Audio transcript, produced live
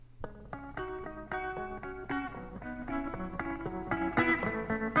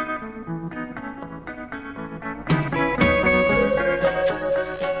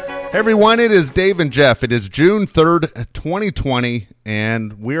Everyone, it is Dave and Jeff. It is June 3rd, 2020,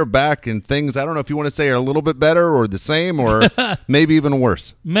 and we are back, and things, I don't know if you want to say are a little bit better or the same or maybe even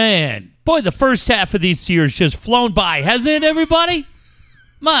worse. Man, boy, the first half of this year has just flown by, hasn't it, everybody?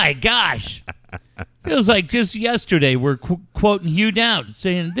 My gosh. Feels like just yesterday we're quoting Hugh Downs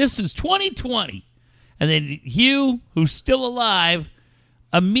saying, this is 2020. And then Hugh, who's still alive,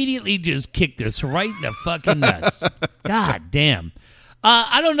 immediately just kicked us right in the fucking nuts. God damn.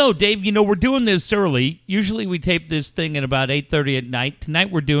 I don't know, Dave. You know, we're doing this early. Usually we tape this thing at about 8:30 at night. Tonight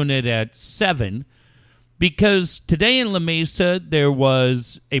we're doing it at 7 because today in La Mesa there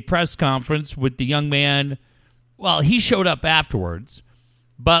was a press conference with the young man. Well, he showed up afterwards,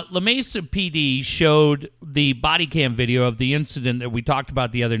 but La Mesa PD showed the body cam video of the incident that we talked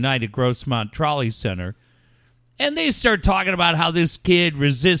about the other night at Grossmont Trolley Center. And they start talking about how this kid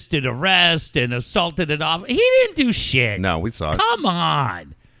resisted arrest and assaulted an officer. He didn't do shit. No, we saw it. Come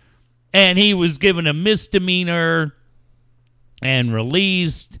on. And he was given a misdemeanor and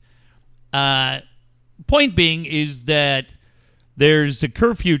released. Point being is that there's a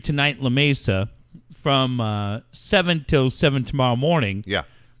curfew tonight in La Mesa from 7 till 7 tomorrow morning. Yeah.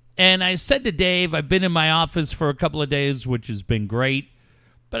 And I said to Dave, I've been in my office for a couple of days, which has been great.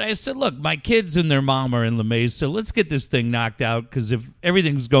 But I said, look, my kids and their mom are in La Mesa. Let's get this thing knocked out because if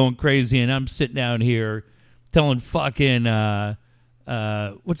everything's going crazy and I'm sitting down here telling fucking,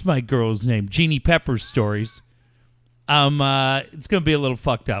 what's my girl's name? Jeannie Pepper stories, it's going to be a little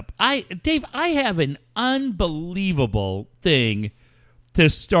fucked up. Dave, I have an unbelievable thing to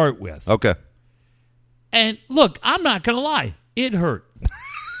start with. Okay. And look, I'm not going to lie. It hurt.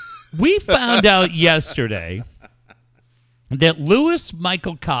 We found out yesterday that Louis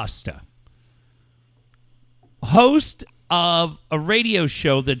Michael Costa, host of a radio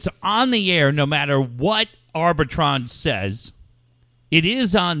show that's on the air no matter what Arbitron says, it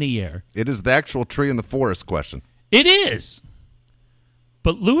is on the air. It is the actual tree in the forest question. It is.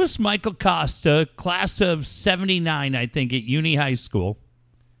 But Louis Michael Costa, class of 79, I think, at Uni High School,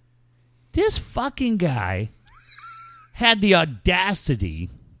 this fucking guy had the audacity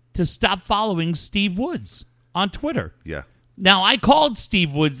to stop following Steve Woods on Twitter. Yeah. Now, I called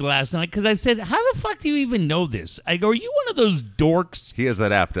Steve Woods last night because I said, how the fuck do you even know this? I go, are you one of those dorks? He has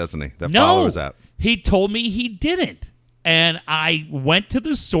that app, doesn't he? That No. Followers app. He told me he didn't. And I went to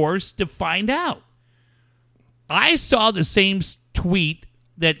the source to find out. I saw the same tweet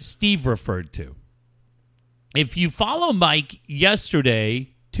that Steve referred to. If you follow Mike yesterday,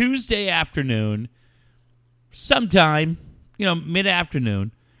 Tuesday afternoon, sometime,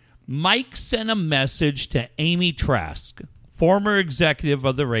 mid-afternoon, Mike sent a message to Amy Trask, former executive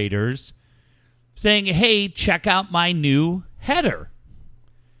of the Raiders, saying, hey, check out my new header.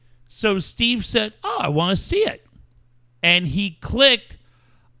 So Steve said, oh, I want to see it. And he clicked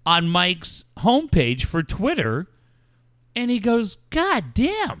on Mike's homepage for Twitter, and he goes, God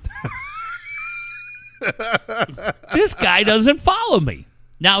damn. This guy doesn't follow me.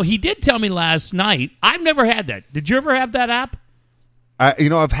 Now, he did tell me last night, I've never had that. Did you ever have that app?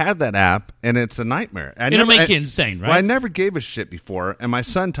 I've had that app, and it's a nightmare. It'll make you insane, right? Well, I never gave a shit before, and my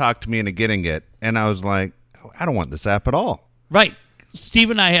son talked to me into getting it, and I was like, I don't want this app at all. Right.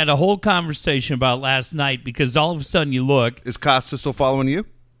 Steve and I had a whole conversation about last night because all of a sudden you look. Is Costa still following you?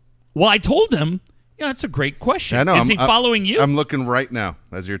 Well, I told him, that's a great question. I know. Is he following you? I'm looking right now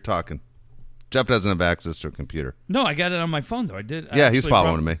as you're talking. Jeff doesn't have access to a computer. No, I got it on my phone, though. I did. Yeah, he's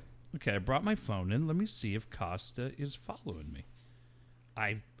following me. Okay, I brought my phone in. Let me see if Costa is following me.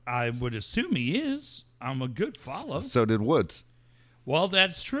 I would assume he is. I'm a good follow. So did Woods. Well,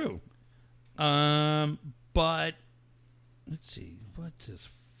 that's true. But let's see. What is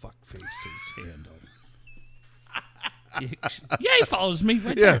fuckface's handle? Yeah, he follows me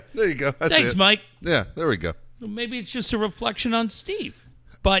right there. Yeah, there you go. Thanks, Mike. Yeah, there we go. Maybe it's just a reflection on Steve.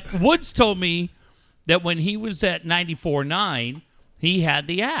 But Woods told me that when he was at 94.9, he had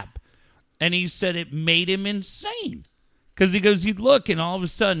the app. And he said it made him insane. Because he goes, you'd look, and all of a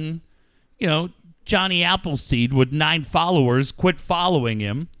sudden, Johnny Appleseed with 9 followers quit following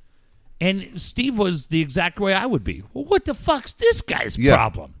him. And Steve was the exact way I would be. Well, what the fuck's this guy's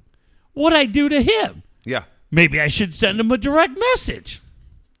problem? What'd I do to him? Yeah. Maybe I should send him a direct message.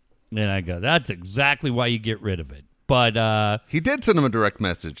 And I go, that's exactly why you get rid of it. But he did send him a direct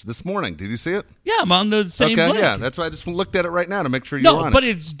message this morning. Did you see it? Yeah, I'm on the same link. Yeah, that's why I just looked at it right now to make sure you're on it. No, but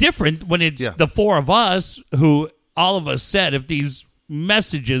it's different when it's the four of us who all of us said if these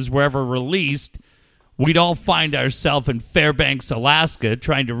messages were ever released, we'd all find ourselves in Fairbanks, Alaska,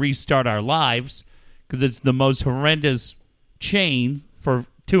 trying to restart our lives because it's the most horrendous chain for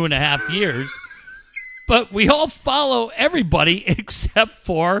 2.5 years. But we all follow everybody except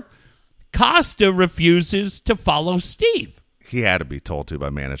for Costa refuses to follow Steve. He had to be told to by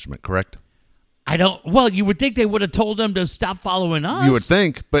management, correct? Well, you would think they would have told him to stop following us. You would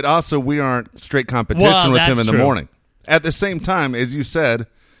think, but also we aren't straight competition with him in the morning. At the same time, as you said,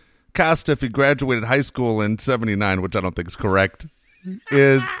 Costa, if he graduated high school in 79, which I don't think is correct,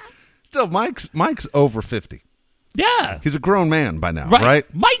 is still Mike's over 50. Yeah. He's a grown man by now, right?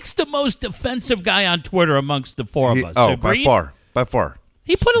 Mike's the most offensive guy on Twitter amongst the four of us. Oh, Agreed? by far.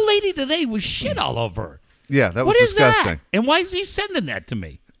 He put a lady today with shit all over her. Yeah, that was What is disgusting. that? And why is he sending that to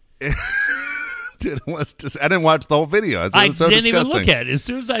me? Dude, it was I didn't watch the whole video. It was so didn't disgusting. even look at it. As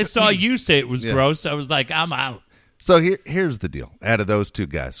soon as I saw you say it was gross, I was like, I'm out. So here's the deal. Out of those two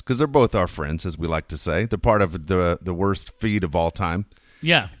guys, because they're both our friends, as we like to say, they're part of the worst feed of all time.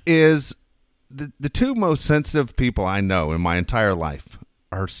 Yeah. Is the two most sensitive people I know in my entire life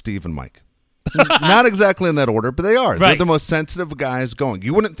are Steve and Mike. Not exactly in that order, but they are. Right. They're the most sensitive guys going.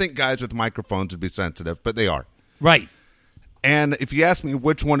 You wouldn't think guys with microphones would be sensitive, but they are. Right. And if you ask me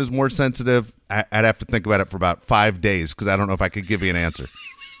which one is more sensitive, I'd have to think about it for about 5 days because I don't know if I could give you an answer.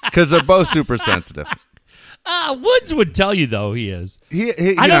 Because they're both super sensitive. Woods would tell you, though, he is.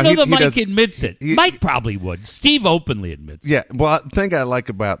 I don't know that Mike admits it. Mike probably would. Steve openly admits it. Yeah, well, the thing I like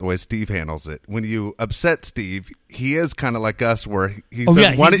about the way Steve handles it, when you upset Steve, he is kind of like us where he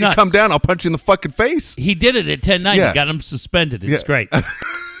says, why don't you come down? I'll punch you in the fucking face. He did it at 10-9. Yeah. He got him suspended. It's great.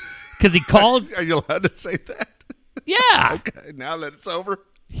 Because he called. Are you allowed to say that? Yeah. Okay, now that it's over.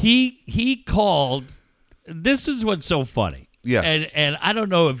 He called. This is what's so funny. Yeah. And I don't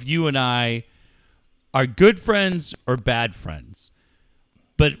know if you and I are good friends or bad friends.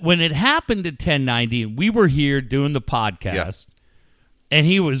 But when it happened at 1090 and we were here doing the podcast, and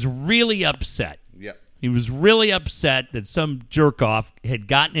he was really upset. Yeah. He was really upset that some jerk off had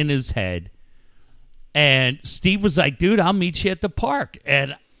gotten in his head. And Steve was like, dude, I'll meet you at the park.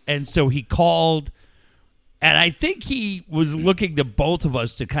 And so he called. And I think he was looking to both of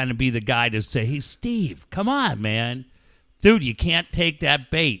us to kind of be the guy to say, hey, Steve, come on, man. Dude, you can't take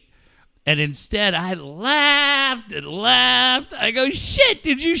that bait. And instead, I laughed and laughed. I go, shit,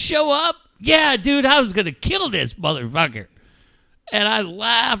 did you show up? Yeah, dude, I was going to kill this motherfucker. And I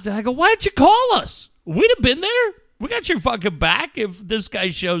laughed. And I go, why'd you call us? We'd have been there. We got your fucking back if this guy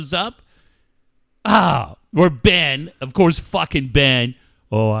shows up. Or Ben, of course, fucking Ben.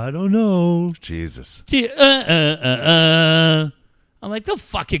 Oh, I don't know. Jesus. I'm like, don't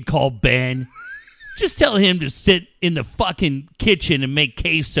fucking call Ben. Just tell him to sit in the fucking kitchen and make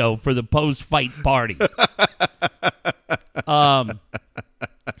queso for the post-fight party.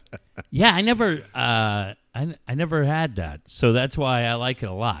 Yeah, I never had that, so that's why I like it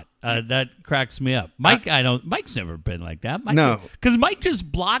a lot. That cracks me up. Mike's never been like that. No, because Mike just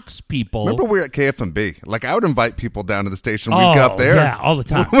blocks people. Remember we were at KFMB? Like I would invite people down to the station. We'd get up there, yeah, all the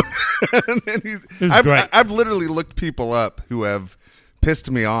time. I've literally looked people up who have pissed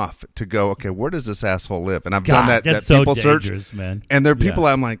me off to go, okay, where does this asshole live? And I've done that people search, man. And there are people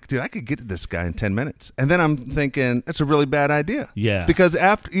I'm like, dude, I could get to this guy in 10 minutes. And then I'm thinking, that's a really bad idea. Yeah. Because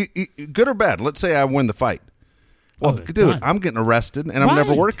after, good or bad, let's say I win the fight. Well, dude, I'm getting arrested and I'm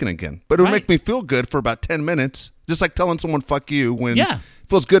never working again. But it would make me feel good for about 10 minutes, just like telling someone fuck you when it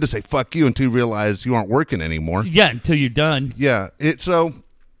feels good to say fuck you until you realize you aren't working anymore. Yeah, until you're done. Yeah.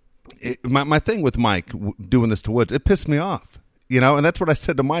 My thing with Mike doing this to Woods, it pissed me off. You know, and that's what I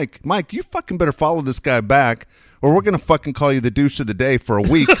said to Mike. Mike, you fucking better follow this guy back or we're going to fucking call you the douche of the day for a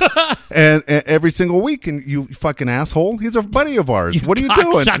week. and every single week. And you fucking asshole. He's a buddy of ours. What are you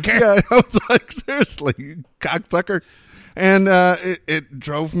doing? Yeah, I was like, seriously, you cocksucker. And it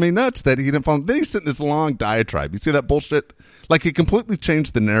drove me nuts that he didn't follow him. Then he sent this long diatribe. You see that bullshit? Like he completely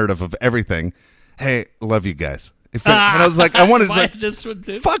changed the narrative of everything. Hey, love you guys. And I was like, I wanted to say, this one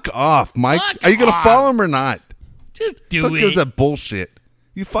too. Fuck off, Mike. Are you going to follow him or not? Just do it. Because that bullshit.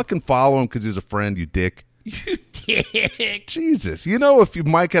 You fucking follow him because he's a friend, you dick. You dick. Jesus. You know if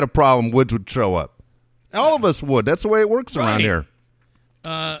Mike had a problem, Woods would show up. All of us would. That's the way it works around here.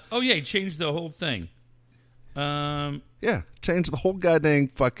 He changed the whole thing. Yeah, changed the whole goddamn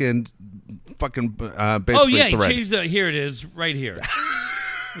fucking basically he thread. changed the, here it is, right here.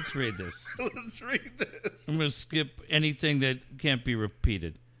 Let's read this. Let's read this. I'm going to skip anything that can't be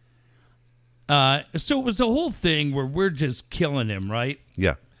repeated. So it was a whole thing where we're just killing him, right?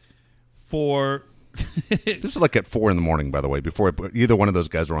 Yeah. This is like at 4 a.m, by the way, before either one of those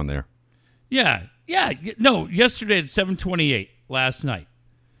guys were on there. Yeah. No, yesterday at 7:28, last night.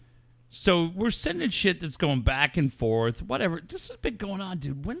 So we're sending shit that's going back and forth, whatever. This has been going on,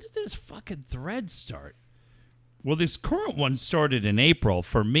 dude. When did this fucking thread start? Well, this current one started in April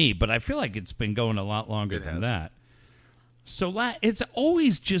for me, but I feel like it's been going a lot longer than that. So it's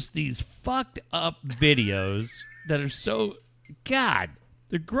always just these fucked up videos that are so, God,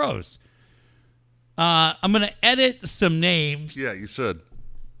 they're gross. I'm going to edit some names. Yeah, you should.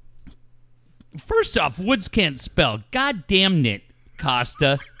 First off, Woods can't spell. God damn it,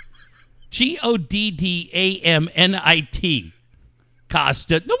 Costa. Goddamnit.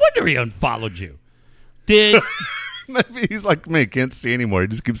 Costa. No wonder he unfollowed you. Maybe he's like me, can't see anymore. He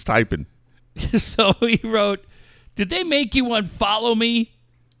just keeps typing. So he wrote, did they make you unfollow me?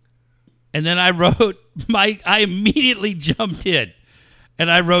 And then I wrote, I immediately jumped in. And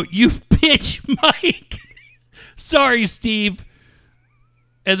I wrote, you bitch, Mike. Sorry, Steve.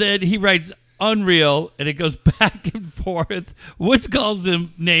 And then he writes, unreal. And it goes back and forth. Woods calls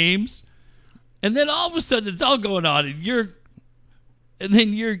him names. And then all of a sudden, it's all going on. And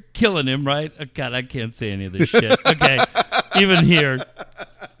then you're killing him, right? Oh, God, I can't say any of this shit. Okay, even here.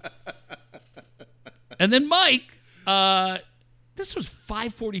 And then Mike, this was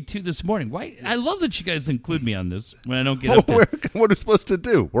 5:42 this morning. Why? I love that you guys include me on this when I don't get up there. What are we supposed to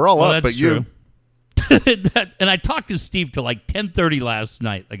do? We're all up, but true. you. And I talked to Steve till like 10:30 last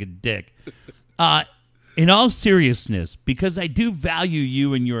night, like a dick. In all seriousness, because I do value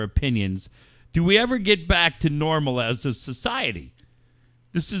you and your opinions, do we ever get back to normal as a society?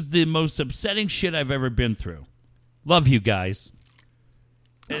 This is the most upsetting shit I've ever been through. Love you guys.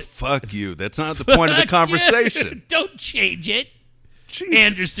 Oh, fuck you. That's not the point of the conversation. Don't change it. Jesus.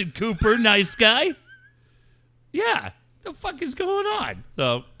 Anderson Cooper, nice guy. Yeah. The fuck is going on?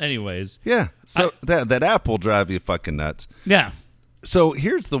 So, anyways. Yeah. So that app will drive you fucking nuts. Yeah. So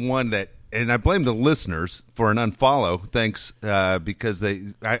here's the one that, and I blame the listeners for an unfollow. Thanks, because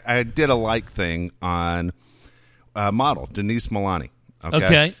I did a like thing on model Denise Milani.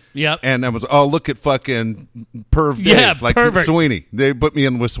 Okay. Yep. And I was, look at fucking Perv Dave, Yeah, like pervert. Sweeney. They put me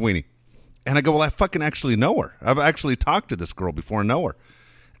in with Sweeney. And I go, well, I fucking actually know her. I've actually talked to this girl before. I know her.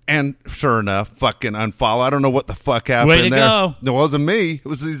 And sure enough, fucking unfollow. I don't know what the fuck happened Way to there. go. It wasn't me. It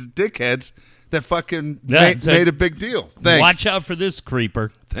was these dickheads that fucking made a big deal. Thanks. Watch out for this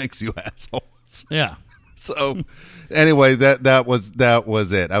creeper. Thanks, you assholes. Yeah. So, anyway, that was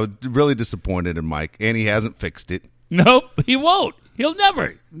it. I was really disappointed in Mike, and he hasn't fixed it. Nope, he won't. He'll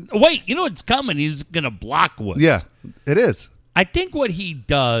never. Wait, you know what's coming? He's going to block Woods. Yeah, it is. I think what he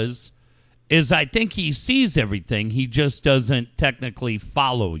does is I think he sees everything. He just doesn't technically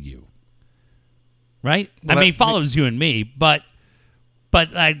follow you. Right? Well, I mean, he follows you and me, but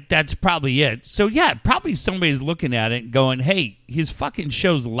that's probably it. So, yeah, probably somebody's looking at it and going, hey, his fucking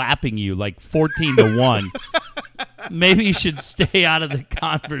show's lapping you like 14-1. Maybe you should stay out of the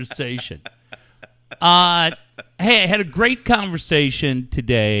conversation. Hey, I had a great conversation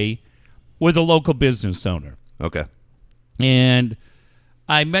today with a local business owner. Okay. And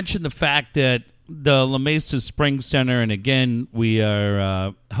I mentioned the fact that the La Mesa Spring Center, and again, we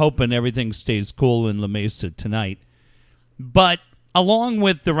are hoping everything stays cool in La Mesa tonight. But along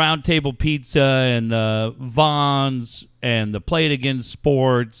with the Round Table Pizza and the Vons and the Play It Again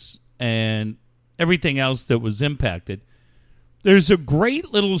Sports and everything else that was impacted, there's a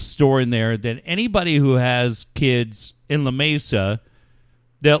great little store in there that anybody who has kids in La Mesa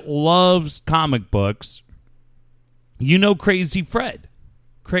that loves comic books, you know Crazy Fred.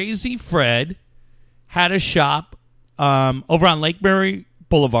 Crazy Fred had a shop over on Lake Mary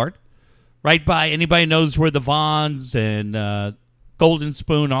Boulevard, right by, anybody knows where the Vons and Golden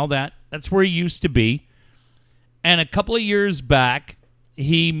Spoon, all that. That's where he used to be. And a couple of years back,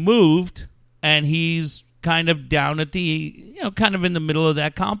 he moved, and he's kind of down at the, kind of in the middle of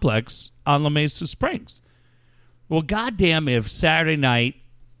that complex on La Mesa Springs. Well, goddamn if Saturday night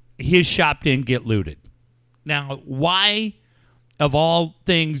his shop didn't get looted. Now, why, of all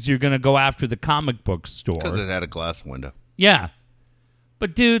things, you're going to go after the comic book store? Because it had a glass window. Yeah.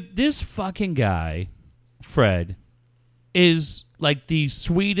 But, dude, this fucking guy, Fred, is like the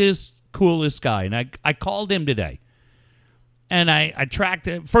sweetest, coolest guy. And I called him today. And I tracked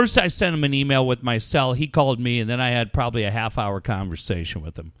it. First, I sent him an email with my cell. He called me, and then I had probably a half-hour conversation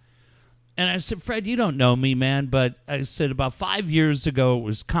with him. And I said, Fred, you don't know me, man, but I said about 5 years ago, it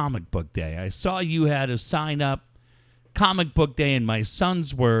was Comic Book Day. I saw you had a sign-up Comic Book Day, and my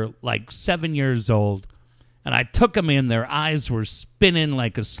sons were like 7 years old. And I took them in. Their eyes were spinning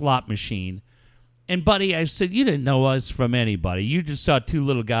like a slot machine. And, buddy, I said, you didn't know us from anybody. You just saw two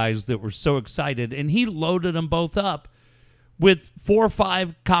little guys that were so excited. And he loaded them both up with 4 or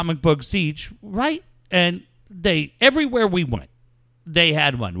 5 comic books each, right? And they, everywhere we went, they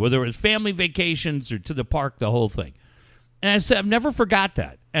had one, whether it was family vacations or to the park, the whole thing. And I said, I've never forgot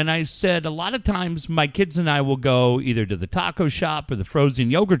that. And I said, a lot of times my kids and I will go either to the taco shop or the frozen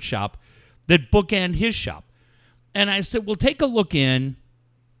yogurt shop that bookend his shop. And I said, well, take a look in.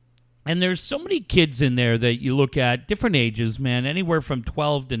 And there's so many kids in there that you look at, different ages, man, anywhere from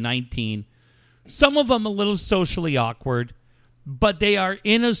 12 to 19. Some of them a little socially awkward, but they are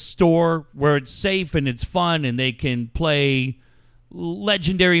in a store where it's safe and it's fun and they can play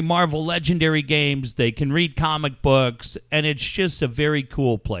Marvel legendary games. They can read comic books, and it's just a very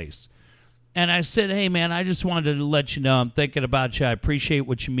cool place. And I said, hey, man, I just wanted to let you know I'm thinking about you. I appreciate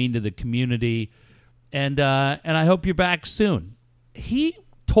what you mean to the community, and I hope you're back soon. He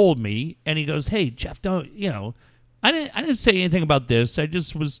told me, and he goes, hey, Jeff, don't, I didn't say anything about this. I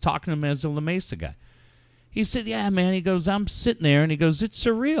just was talking to him as a La Mesa guy. He said, yeah, man. He goes, I'm sitting there, and he goes, it's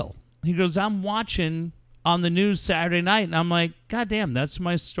surreal. He goes, I'm watching on the news Saturday night, and I'm like, God damn, that's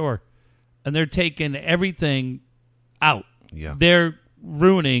my store. And they're taking everything out. Yeah. They're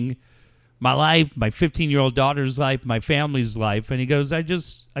ruining my life, my 15-year-old daughter's life, my family's life. And he goes, I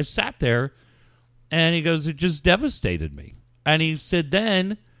sat there, and he goes, it just devastated me. And he said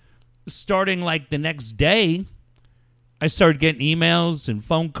then, starting like the next day, I started getting emails and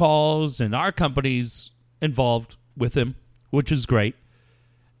phone calls, and our company's involved with him, which is great.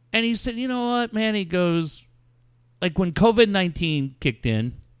 And he said, you know what, man? He goes, like when COVID-19 kicked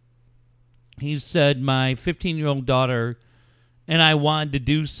in, he said, my 15-year-old daughter and I wanted to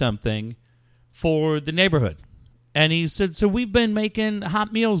do something for the neighborhood. And he said, so we've been making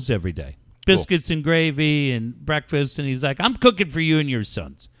hot meals every day. Biscuits and gravy and breakfast. And he's like, I'm cooking for you and your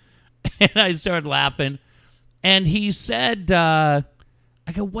sons. And I started laughing. And he said, I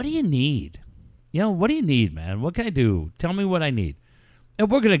go, what do you need? What do you need, man? What can I do? Tell me what I need. And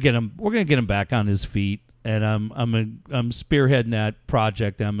we're gonna get him back on his feet. And I'm spearheading that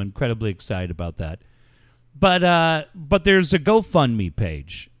project. I'm incredibly excited about that. But there's a GoFundMe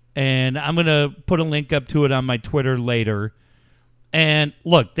page, and I'm gonna put a link up to it on my Twitter later. And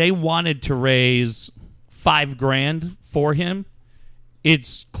look, they wanted to raise $5,000 for him.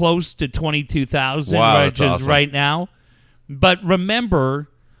 It's close to 22,000, wow, which is awesome right now. But remember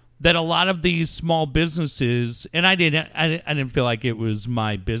that a lot of these small businesses, and I didn't feel like it was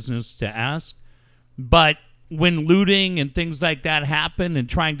my business to ask, but when looting and things like that happen and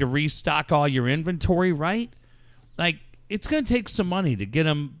trying to restock all your inventory, right? Like, it's going to take some money to get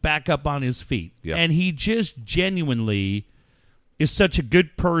him back up on his feet. Yep. And he just genuinely is such a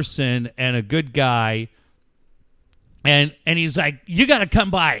good person and a good guy. And he's like, you got to come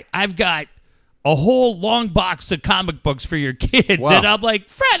by. I've got a whole long box of comic books for your kids. Wow. And I'm like,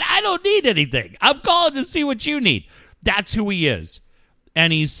 Fred, I don't need anything. I'm calling to see what you need. That's who he is.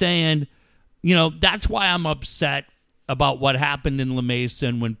 And he's saying, that's why I'm upset about what happened in La Mesa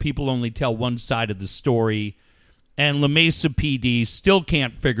and when people only tell one side of the story. And La Mesa PD still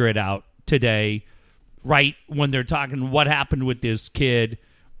can't figure it out today, right, when they're talking what happened with this kid.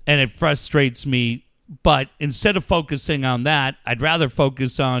 And it frustrates me. But instead of focusing on that, I'd rather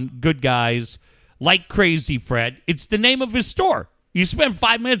focus on good guys like Crazy Fred. It's the name of his store. You spend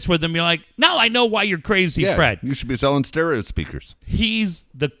 5 minutes with him, you're like, now I know why you're Crazy Fred. You should be selling stereo speakers. He's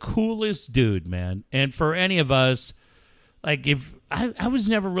the coolest dude, man. And for any of us, like if I was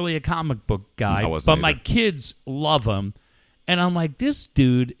never really a comic book guy, but my kids love him. And I'm like, this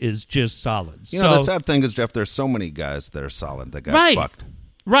dude is just solid. The sad thing is, Jeff, there's so many guys that are solid that got fucked.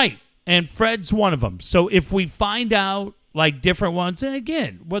 Right. And Fred's one of them. So if we find out like different ones, and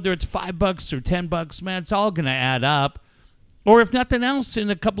again, whether it's $5 or $10, man, it's all going to add up. Or if nothing else, in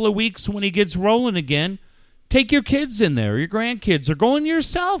a couple of weeks when he gets rolling again, take your kids in there, your grandkids, or go in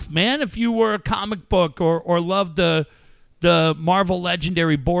yourself, man. If you were a comic book or loved the Marvel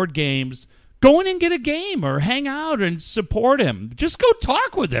Legendary board games, go in and get a game or hang out and support him. Just go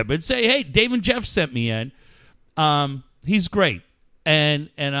talk with him and say, hey, Dave and Jeff sent me in. He's great. And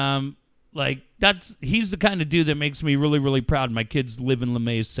like he's the kind of dude that makes me really, really proud. My kids live in La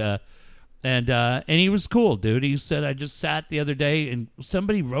Mesa, and he was cool, dude. He said, I just sat the other day and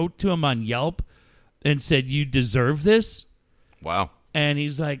somebody wrote to him on Yelp and said, you deserve this. Wow. And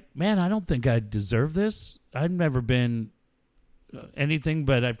he's like, man, I don't think I deserve this. I've never been anything,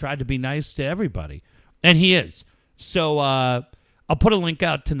 but I've tried to be nice to everybody. And he is. So I'll put a link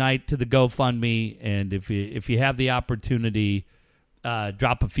out tonight to the GoFundMe, and if you have the opportunity,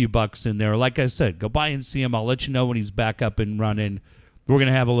 drop a few bucks in there. Like I said, go by and see him. I'll let you know when he's back up and running. We're going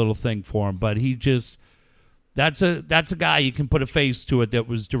to have a little thing for him. But he just, that's a guy you can put a face to it that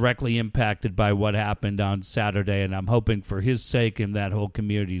was directly impacted by what happened on Saturday. And I'm hoping for his sake and that whole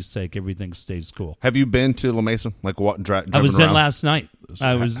community's sake, everything stays cool. Have you been to La Mesa? Like what? I was around? in last night.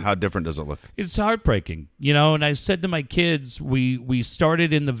 How different does it look? It's heartbreaking, and I said to my kids, we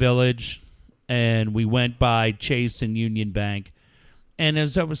started in the Village and we went by Chase and Union Bank. And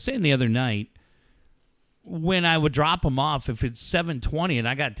as I was saying the other night, when I would drop them off, if it's 7:20 and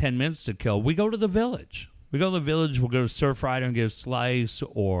I got 10 minutes to kill, we go to the village. We'll go to Surf Rider and get a slice,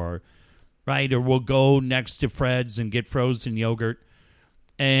 or we'll go next to Fred's and get frozen yogurt.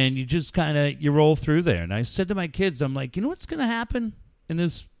 And you just you roll through there. And I said to my kids, I'm like, you know what's going to happen in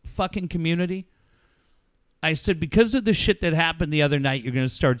this fucking community? I said, because of the shit that happened the other night, you're going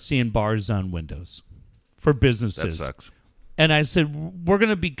to start seeing bars on windows for businesses. That sucks. And I said, we're going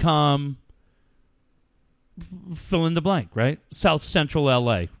to become, fill in the blank, right? South Central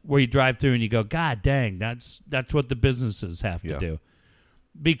LA, where you drive through and you go, God dang, that's what the businesses have to do.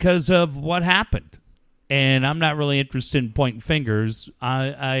 Because of what happened. And I'm not really interested in pointing fingers.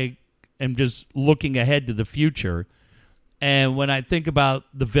 I am just looking ahead to the future. And when I think about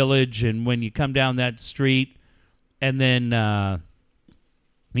the village, and when you come down that street, and then,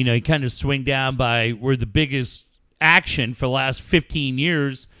 you kind of swing down by where the biggest action for the last 15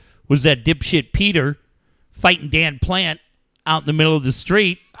 years was that dipshit Peter fighting Dan Plant out in the middle of the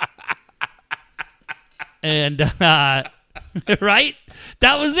street. And, right?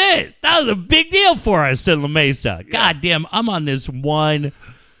 That was it. That was a big deal for us in La Mesa. Yeah. God damn, I'm on this one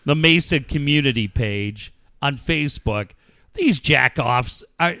La Mesa community page on Facebook. These jack-offs,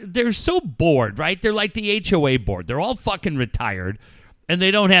 they're so bored, right? They're like the HOA board. They're all fucking retired, and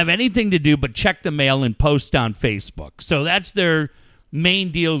they don't have anything to do but check the mail and post on Facebook. So that's their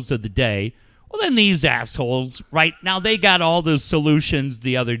main deals of the day. Well, then these assholes, right? Now they got all those solutions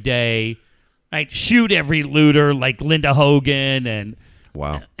the other day, right? Shoot every looter like Linda Hogan. And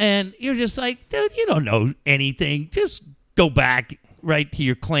wow. And you're just like, dude, you don't know anything. Just go back, right, to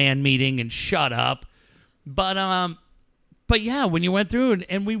your Klan meeting and shut up. But yeah, when you went through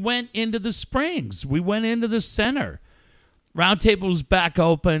and we went into the Springs, we went into the center. Round Table's back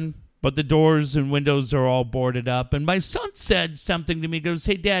open, but the doors and windows are all boarded up. And my son said something to me. He goes,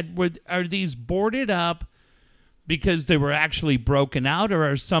 hey, Dad, are these boarded up because they were actually broken out, or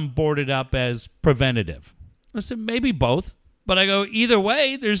are some boarded up as preventative? I said, maybe both. But I go, either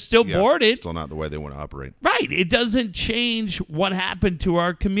way, they're still boarded. Still not the way they want to operate. Right. It doesn't change what happened to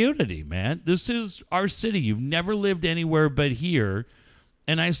our community, man. This is our city. You've never lived anywhere but here.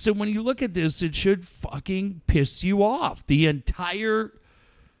 And I said, when you look at this, it should fucking piss you off.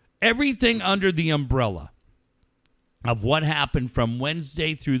 Everything under the umbrella of what happened from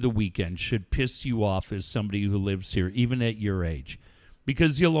Wednesday through the weekend should piss you off as somebody who lives here, even at your age,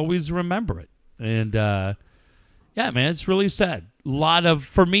 because you'll always remember it. And, yeah, man, it's really sad.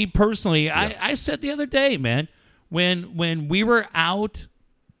 For me personally, I said the other day, man, when we were out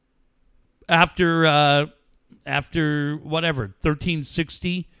after whatever,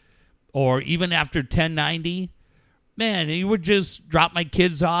 1360, or even after 1090, man, you would just drop my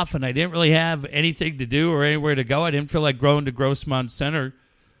kids off, and I didn't really have anything to do or anywhere to go. I didn't feel like going to Grossmont Center.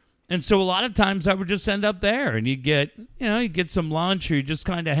 And so a lot of times I would just end up there, and you get some lunch, or you just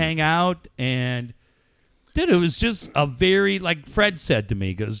kind of hang out. And dude, it was just a very, like Fred said to me,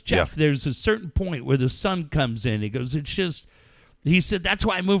 he goes, Jeff, there's a certain point where the sun comes in. He goes, he said, that's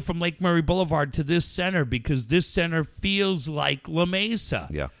why I moved from Lake Murray Boulevard to this center, because this center feels like La Mesa.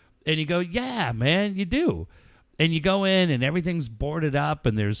 Yeah. And you go, yeah, man, you do. And you go in, and everything's boarded up,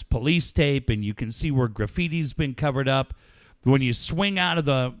 and there's police tape, and you can see where graffiti's been covered up. When you swing out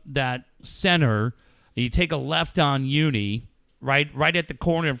of that center, and you take a left on Uni, right at the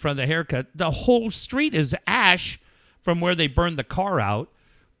corner in front of the haircut, the whole street is ash from where they burned the car out.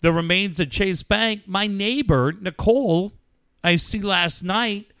 The remains of Chase Bank. My neighbor, Nicole, I see last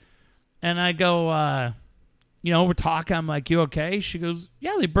night, and I go, we're talking. I'm like, you okay? She goes,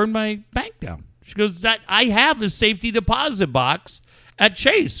 yeah, they burned my bank down. She goes, that I have a safety deposit box at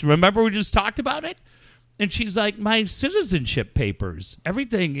Chase. Remember we just talked about it? And she's like, my citizenship papers,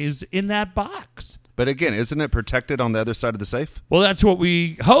 everything is in that box. But again, isn't it protected on the other side of the safe? Well, that's what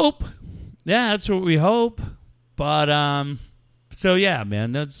we hope. Yeah, that's what we hope. But so yeah,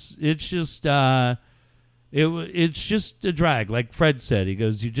 man, it's just it's just a drag. Like Fred said, he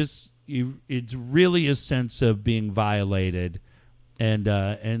goes, it's really a sense of being violated.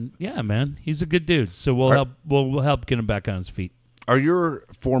 And yeah, man, he's a good dude. So we'll help get him back on his feet. Are your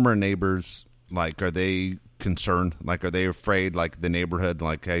former neighbors, like, are they concerned? Like, are they afraid, like, the neighborhood,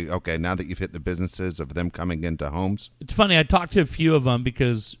 like, hey, okay, now that you've hit the businesses, of them coming into homes? It's funny. I talked to a few of them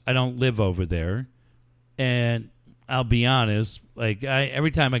because I don't live over there. And I'll be honest, like, every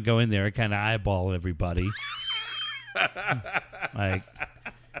time I go in there, I kind of eyeball everybody. Like,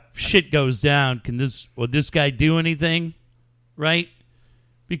 shit goes down. Will this guy do anything? Right?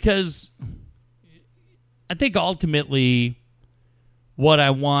 Because I think ultimately what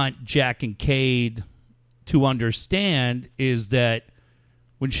I want Jack and Cade to understand is that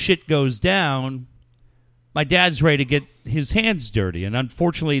when shit goes down, my dad's ready to get his hands dirty, and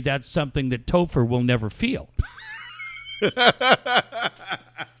unfortunately, that's something that Topher will never feel.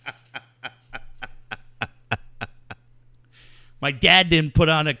 My dad didn't put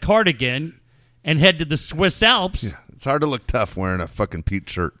on a cardigan and head to the Swiss Alps. Yeah, it's hard to look tough wearing a fucking Pete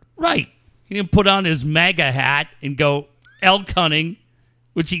shirt. Right. He didn't put on his MAGA hat and go elk hunting,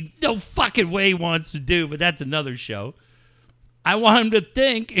 which he no fucking way wants to do, but that's another show. I want him to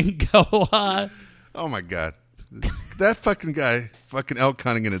think and go, Oh, my God. That fucking guy fucking elk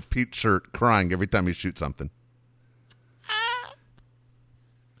hunting in his Pete shirt crying every time he shoots something.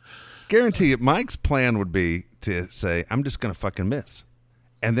 Guarantee you, Mike's plan would be to say, I'm just going to fucking miss.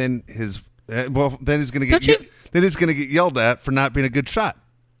 And then then he's going to get yelled at for not being a good shot.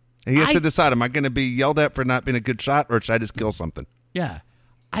 And he has to decide, am I going to be yelled at for not being a good shot, or should I just kill something? Yeah.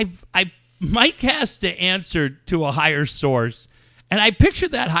 Mike has to answer to a higher source, and I picture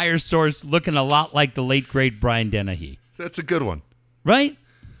that higher source looking a lot like the late, great Brian Dennehy. That's a good one. Right?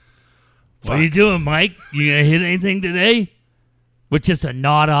 What are you doing, Mike? You going to hit anything today? With just a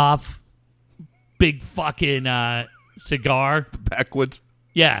nod-off, big fucking cigar. Backwoods.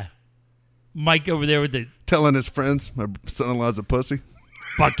 Yeah. Mike over there with the telling his friends my son-in-law's a pussy.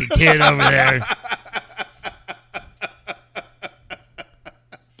 Fucking kid over there.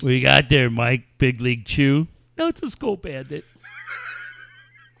 What you got there, Mike? Big League Chew? No, it's a Skull Bandit.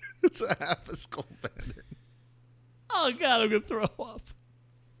 It's a half a Skull Bandit. Oh, God, I'm going to throw up.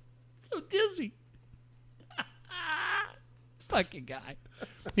 So dizzy. Fucking guy.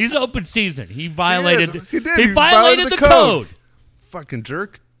 He's open season. He violated. He did. He violated the code. Fucking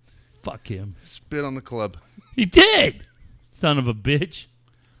jerk. Fuck him. Spit on the club. He did. Son of a bitch.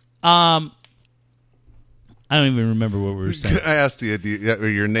 I don't even remember what we were saying. I asked you, are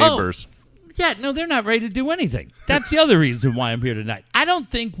your neighbors? Oh, yeah, no, they're not ready to do anything. That's the other reason why I'm here tonight. I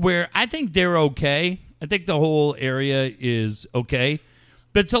think they're okay. I think the whole area is okay.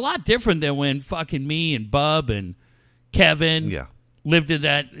 But it's a lot different than when fucking me and Bub and Kevin lived in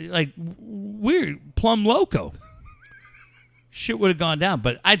that, like, weird Plum Loco. Shit would have gone down,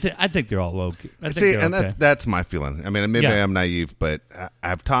 but I think they're all okay. See, and that's my feeling. I mean, maybe I'm naive, but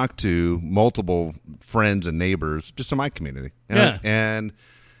I've talked to multiple friends and neighbors just in my community. And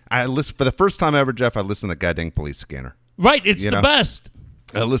I listened for the first time ever, Jeff. I listened to the goddamn police scanner. Right, it's the best.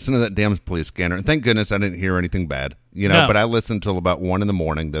 I listened to that damn police scanner, and thank goodness I didn't hear anything bad. But I listened till about 1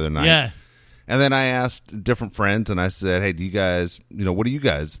 a.m. the other night. Yeah. And then I asked different friends, and I said, "Hey, do you guys, what do you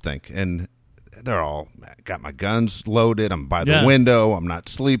guys think?" And they're all, got my guns loaded. I'm by the window. I'm not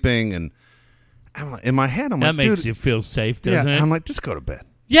sleeping. And I'm like, in my head, I'm that like, makes you feel safe, doesn't it? I'm like, just go to bed.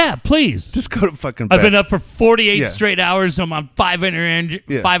 Yeah, please. Just go to fucking bed. I've been up for 48 straight hours. I'm on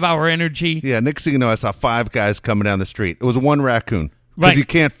 5-hour energy. Yeah, next thing you know, I saw 5 guys coming down the street. It was one raccoon. Because Right. you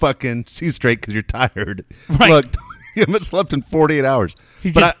can't fucking see straight because you're tired. Right. Look, you haven't slept in 48 hours.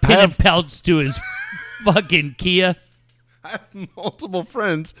 He But just pinning pelts to his fucking Kia. I have multiple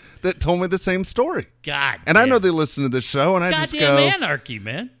friends that told me the same story. God. And I know they listen to this show, and I just go, anarchy,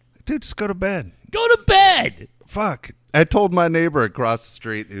 man. dude, just go to bed. Go to bed. Fuck. I told my neighbor across the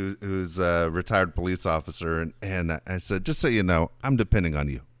street who's a retired police officer, and I said, just so you know, I'm depending on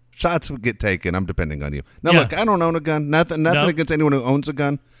you. Shots would get taken. I'm depending on you. Now, look, I don't own a gun. Nothing against anyone who owns a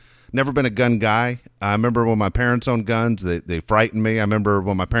gun. Never been a gun guy. I remember when my parents owned guns, they frightened me. I remember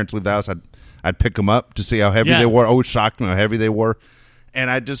when my parents leave the house, I'd pick them up to see how heavy they were. Always shocked me how heavy they were. And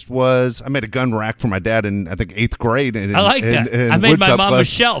I made a gun rack for my dad in, I think, 8th grade. I like that. I made my mom a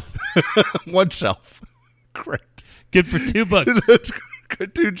shelf. One shelf. Great. Good for $2. That's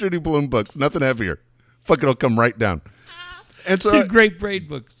good. 2 Judy Blume books. Nothing heavier. Fuck, it'll come right down. And so 2 great braid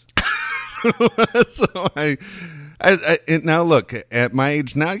books. so I now look, at my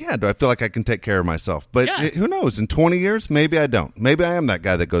age now, do I feel like I can take care of myself? But who knows? In 20 years, maybe I don't. Maybe I am that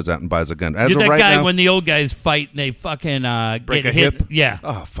guy that goes out and buys a gun. You're that guy when the old guys fight and they fucking break get a hip. Yeah.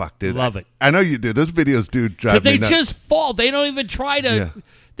 Oh fuck, dude. Love it. I know you do. Those videos do drive me But they nuts. just fall. They don't even try to.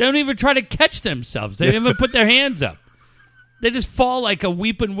 They don't even try to catch themselves. They don't even put their hands up. They just fall like a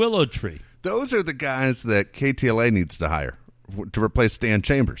weeping willow tree. Those are the guys that KTLA needs to hire to replace Stan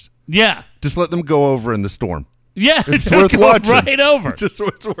Chambers. Yeah. Just let them go over in the storm. Yeah, It's worth go watching. right over. It's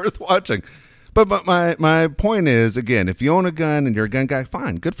worth watching. But my point is, again, if you own a gun and you're a gun guy,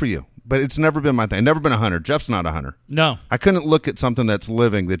 fine, good for you. But it's never been my thing. I've never been a hunter. Jeff's not a hunter. No. I couldn't look at something that's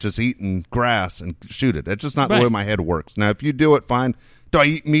living that's just eating grass and shoot it. That's just not the way my head works. Now, if you do it, fine. Do I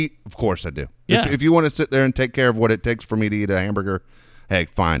eat meat? Of course I do. Yeah. If you want to sit there and take care of what it takes for me to eat a hamburger, hey,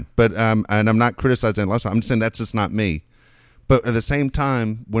 fine. But and I'm not criticizing lifestyle. I'm just saying that's just not me. But at the same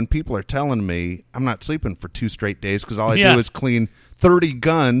time, when people are telling me I'm not sleeping for 2 straight days because all I do is clean 30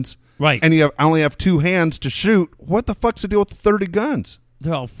 guns Right. And I only have 2 hands to shoot. What the fuck's the deal with the 30 guns?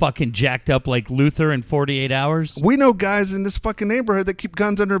 They're all fucking jacked up like Luther in 48 hours. We know guys in this fucking neighborhood that keep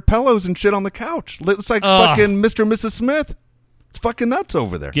guns under pillows and shit on the couch. It's like fucking Mr. and Mrs. Smith. It's fucking nuts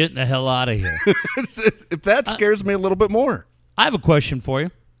over there. Getting the hell out of here. If that scares me a little bit more. I have a question for you.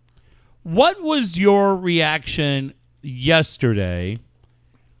 What was your reaction yesterday,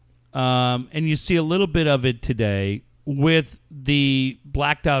 and you see a little bit of it today, with the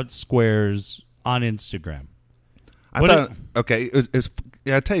blacked out squares on Instagram? I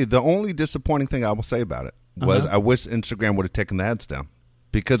tell you, the only disappointing thing I will say about it was I wish Instagram would have taken the ads down.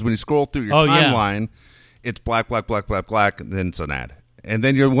 Because when you scroll through your timeline, it's black, black, black, black, black, and then it's an ad. And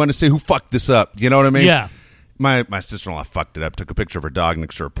then you want to see who fucked this up. You know what I mean? Yeah. My sister-in-law fucked it up, took a picture of her dog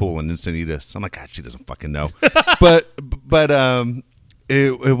next to her pool in Encinitas. I'm like, God, she doesn't fucking know. but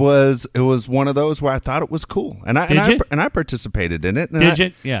it was one of those where I thought it was cool. And I participated in it. Did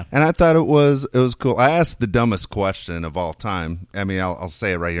you? Yeah. And I thought it was cool. I asked the dumbest question of all time. I mean, I'll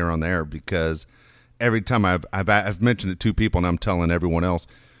say it right here on the air because every time I've mentioned it to people and I'm telling everyone else.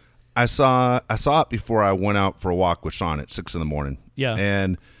 I saw it before I went out for a walk with Sean at 6 a.m. Yeah.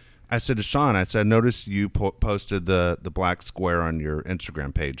 And I said to Sean, I noticed you posted the black square on your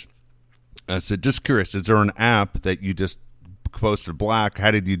Instagram page. I said, just curious, is there an app that you just posted black?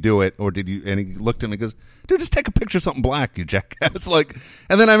 How did you do it? Or did you? And he looked at me and goes, dude, just take a picture of something black, you jackass.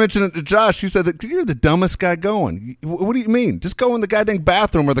 And then I mentioned it to Josh. He said that you're the dumbest guy going. What do you mean? Just go in the goddamn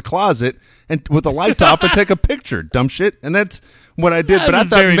bathroom or the closet and with the light off and take a picture, dumb shit. And that's what I did. That but I was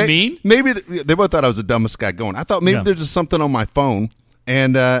thought very mean. Maybe they both thought I was the dumbest guy going. I thought maybe there's just something on my phone.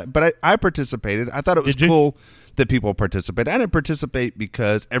 And but I participated. I thought it was cool that people participate. I didn't participate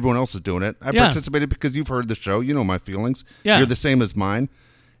because everyone else is doing it. I participated because you've heard the show. You know my feelings. Yeah. You're the same as mine.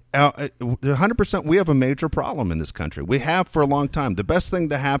 100%, we have a major problem in this country. We have for a long time. The best thing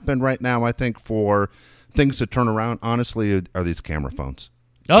to happen right now, I think, for things to turn around, honestly, are these camera phones.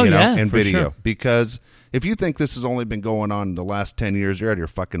 Oh, and for video. Sure. Because if you think this has only been going on in the last 10 years, you're out of your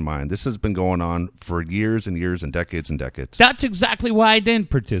fucking mind. This has been going on for years and years and decades and decades. That's exactly why I didn't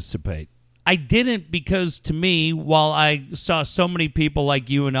participate. I didn't because, to me, while I saw so many people like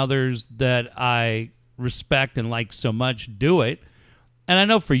you and others that I respect and like so much do it, and I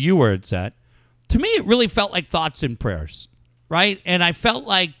know for you where it's at, to me it really felt like thoughts and prayers, right? And I felt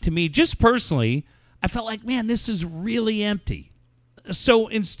like, to me, just personally, I felt like, man, this is really empty. So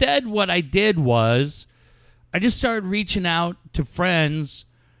instead what I did was I just started reaching out to friends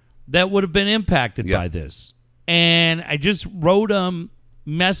that would have been impacted by this. And I just wrote them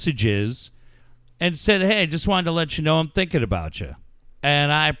messages and said, hey, I just wanted to let you know I'm thinking about you.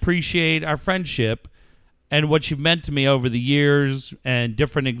 And I appreciate our friendship and what you've meant to me over the years and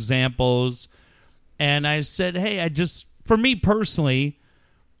different examples. And I said, hey, for me personally,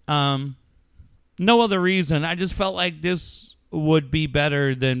 no other reason, I just felt like this would be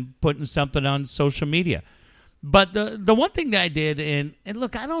better than putting something on social media. But the one thing that I did, and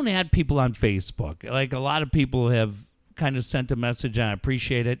look, I don't add people on Facebook. Like a lot of people have kind of sent a message, and I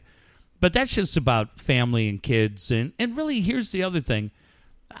appreciate it. But that's just about family and kids. And really, here's the other thing.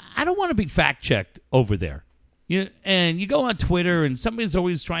 I don't want to be fact-checked over there. And you go on Twitter, and somebody's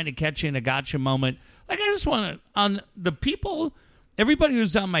always trying to catch you in a gotcha moment. Like, I just want to, on the people, everybody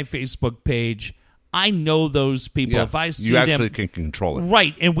who's on my Facebook page, I know those people. Yeah, if I see you actually them, can control it.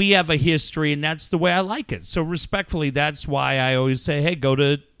 Right, and we have a history, and that's the way I like it. So respectfully, that's why I always say, hey, go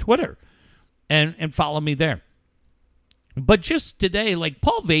to Twitter and follow me there. But just today, like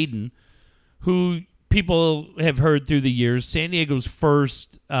Paul Vaden, who people have heard through the years, San Diego's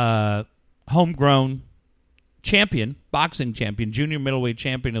first homegrown champion, boxing champion, junior middleweight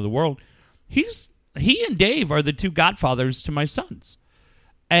champion of the world, he and Dave are the two godfathers to my sons.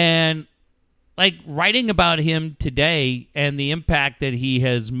 And like writing about him today and the impact that he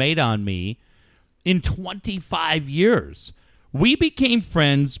has made on me in 25 years. We became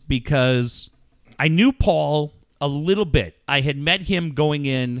friends because I knew Paul a little bit. I had met him going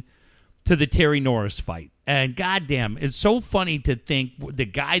in to the Terry Norris fight. And goddamn, it's so funny to think the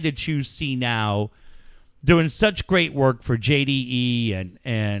guy that you see now doing such great work for JDE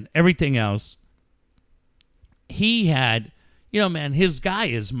and everything else, he had, man, his guy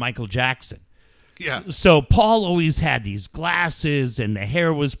is Michael Jackson. Yeah. So Paul always had these glasses and the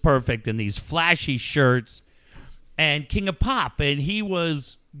hair was perfect and these flashy shirts and King of Pop. And he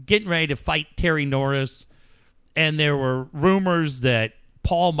was getting ready to fight Terry Norris. And there were rumors that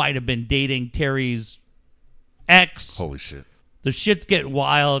Paul might have been dating Terry's ex. Holy shit. The shit's getting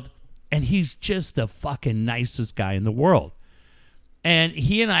wild. And he's just the fucking nicest guy in the world. And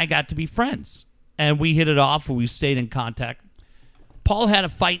he and I got to be friends. And we hit it off and we stayed in contact. Paul had a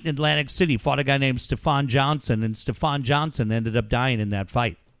fight in Atlantic City, fought a guy named Stefan Johnson, and Stefan Johnson ended up dying in that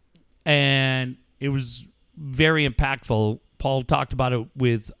fight. And it was very impactful. Paul talked about it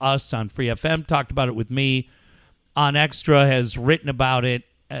with us on Free FM, talked about it with me on Extra, has written about it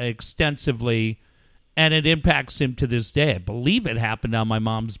extensively, and it impacts him to this day. I believe it happened on my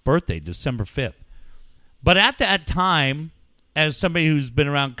mom's birthday, December 5th. But at that time, as somebody who's been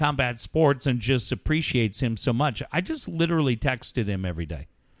around combat sports and just appreciates him so much, I just literally texted him every day.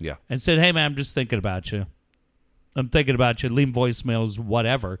 Yeah. And said, hey, man, I'm just thinking about you. I'm thinking about you. Leave voicemails,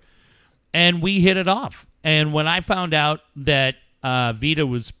 whatever. And we hit it off. And when I found out that Vita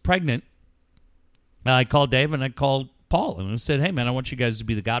was pregnant, I called Dave and I called Paul. And I said, hey, man, I want you guys to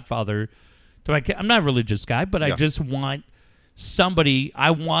be the godfather to my kid. I'm not a religious guy, but I just want somebody, I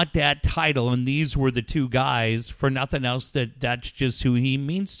want that title, and these were the two guys, for nothing else, that's just who he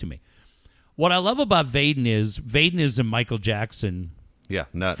means to me. What I love about Vaden is a Michael Jackson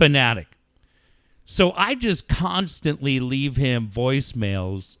fanatic. So I just constantly leave him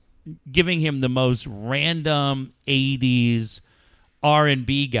voicemails giving him the most random 80s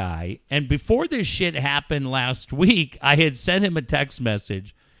R&B guy. And before this shit happened last week, I had sent him a text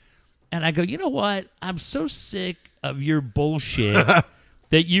message, and I go, you know what? I'm so sick of your bullshit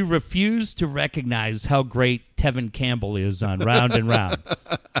that you refuse to recognize how great Tevin Campbell is on Round and Round.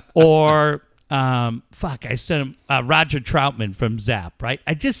 Or, I sent him Roger Troutman from Zap, right?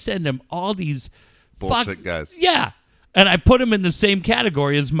 I just send him all these bullshit guys. Yeah. And I put him in the same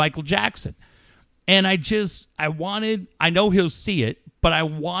category as Michael Jackson. And I know he'll see it, but I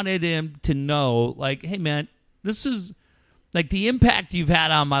wanted him to know, like, hey, man, this is, like, the impact you've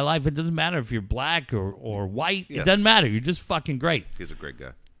had on my life. It doesn't matter if you're black or white. Yes. It doesn't matter. You're just fucking great. He's a great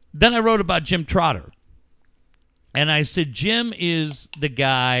guy. Then I wrote about Jim Trotter. And I said, Jim is the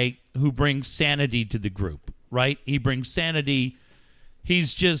guy who brings sanity to the group, right? He brings sanity.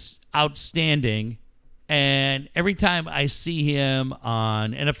 He's just outstanding. And every time I see him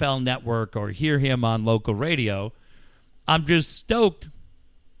on NFL Network or hear him on local radio, I'm just stoked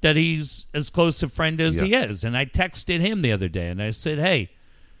that he's as close a friend as he is. And I texted him the other day, and I said, hey,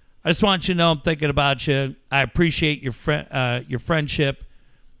 I just want you to know I'm thinking about you. I appreciate your friendship.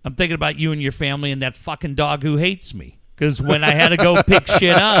 I'm thinking about you and your family and that fucking dog who hates me. Because when I had to go pick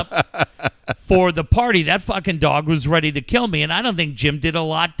shit up for the party, that fucking dog was ready to kill me. And I don't think Jim did a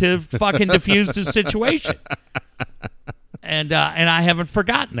lot to fucking diffuse the situation. And I haven't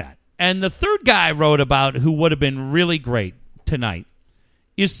forgotten that. And the third guy I wrote about who would have been really great tonight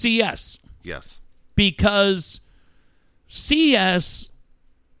is CS. Yes. Because CS,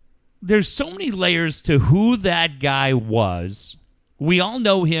 there's so many layers to who that guy was. We all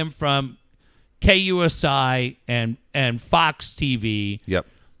know him from KUSI and Fox TV. Yep.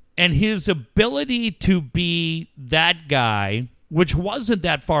 And his ability to be that guy, which wasn't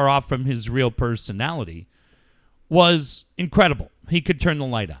that far off from his real personality, was incredible. He could turn the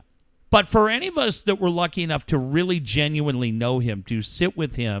light on. But for any of us that were lucky enough to really genuinely know him, to sit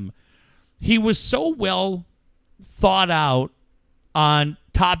with him, he was so well thought out on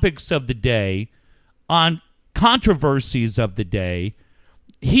topics of the day, on controversies of the day.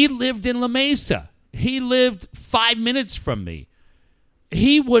 He lived in La Mesa. He lived 5 minutes from me.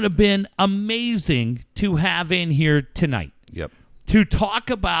 He would have been amazing to have in here tonight. Yep. To talk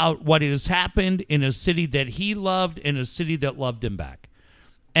about what has happened in a city that he loved, in a city that loved him back.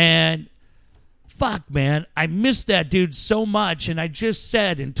 And fuck, man, I miss that dude so much. And I just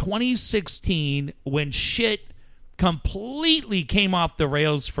said in 2016, when shit completely came off the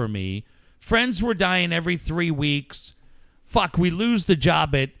rails for me, friends were dying every 3 weeks. Fuck, we lose the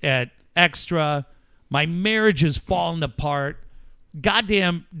job at Extra. My marriage is falling apart.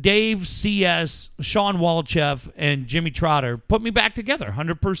 Goddamn Dave, CS, Sean Walchef, and Jimmy Trotter put me back together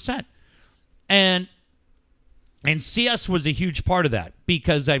 100%. And CS was a huge part of that,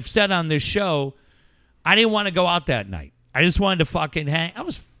 because I've said on this show, I didn't want to go out that night. I just wanted to fucking hang. I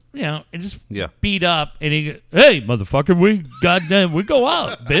was, beat up. And he, hey, motherfucker, we go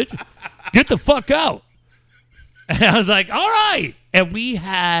out, bitch. Get the fuck out. And I was like, all right. And we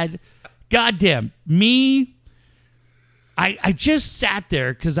had, goddamn, me. I just sat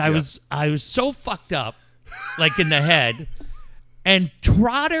there because I was so fucked up, like in the head. And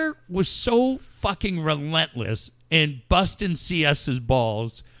Trotter was so fucking relentless in busting CS's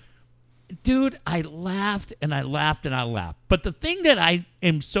balls. Dude, I laughed and I laughed and I laughed. But the thing that I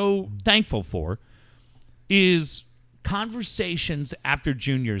am so thankful for is conversations after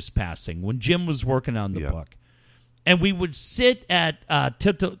Junior's passing, when Jim was working on the book. And we would sit at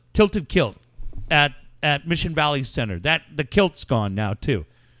Tilted Kilt at Mission Valley Center. The kilt's gone now, too.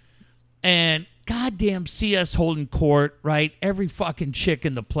 And goddamn CS holding court, right? Every fucking chick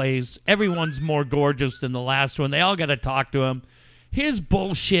in the place. Everyone's more gorgeous than the last one. They all got to talk to him. His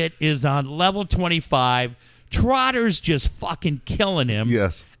bullshit is on level 25. Trotter's just fucking killing him.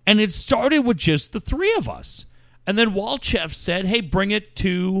 Yes. And it started with just the three of us. And then Walchef said, hey, bring it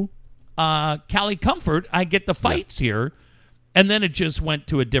to Cali Comfort. I get the fights here. And then it just went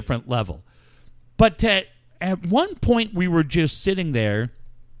to a different level. But at one point, we were just sitting there,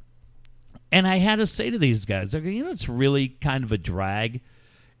 and I had to say to these guys, okay, you know what's really kind of a drag?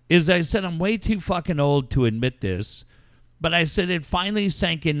 Is I said, I'm way too fucking old to admit this, but I said it finally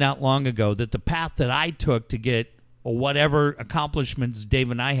sank in not long ago that the path that I took to get whatever accomplishments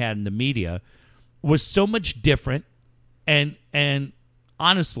Dave and I had in the media was so much different and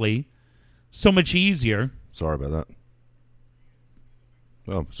honestly, so much easier. Sorry about that.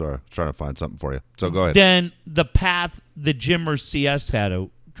 Oh, sorry. I was trying to find something for you. So go ahead. Than the path that Jim or CS had to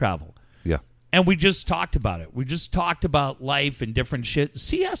travel. Yeah. And we just talked about it. We just talked about life and different shit.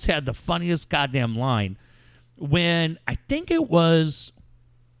 CS had the funniest goddamn line when I think it was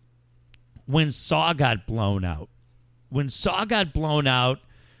when Saw got blown out. When Saw got blown out,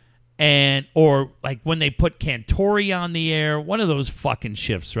 and or like when they put Cantori on the air, one of those fucking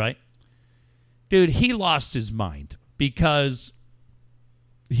shifts, right? Dude, he lost his mind because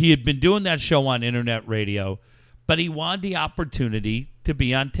he had been doing that show on internet radio, but he wanted the opportunity to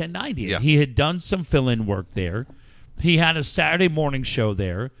be on 1090. Yeah. He had done some fill-in work there. He had a Saturday morning show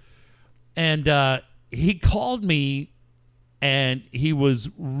there. And he called me, and he was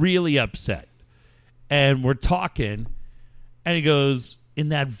really upset. And we're talking, and he goes, in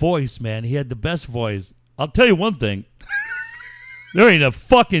that voice, man, he had the best voice. I'll tell you one thing. There ain't a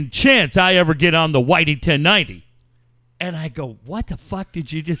fucking chance I ever get on the Whitey 1090. And I go, what the fuck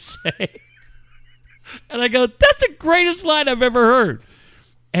did you just say? And I go, that's the greatest line I've ever heard.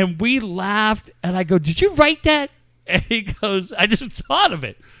 And we laughed, and I go, did you write that? And he goes, I just thought of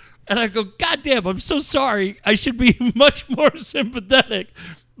it. And I go, God damn, I'm so sorry. I should be much more sympathetic.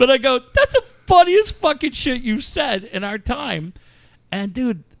 But I go, that's the funniest fucking shit you've said in our time. And,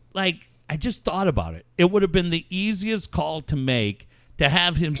 dude, like, I just thought about it. It would have been the easiest call to make to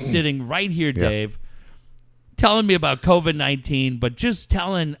have him sitting right here, Dave, telling me about COVID-19, but just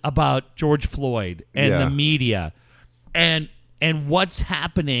telling about George Floyd and the media and what's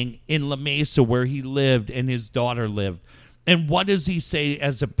happening in La Mesa where he lived and his daughter lived. And what does he say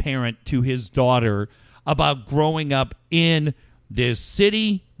as a parent to his daughter about growing up in this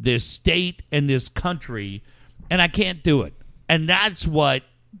city, this state, and this country? And I can't do it. And that's what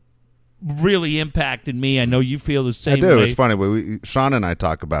really impacted me. I know you feel the same way. I do. It's funny. Sean and I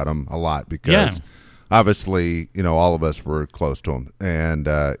talk about him a lot because obviously, you know, all of us were close to him. And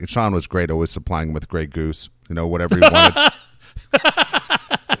Sean was great, always supplying him with Grey Goose, you know, whatever he wanted.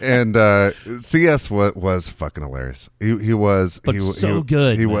 And CS was fucking hilarious. He was so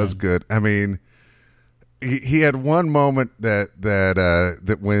good. He was good. I mean, he had one moment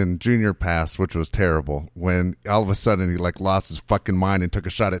that when Junior passed, which was terrible, when all of a sudden he like lost his fucking mind and took a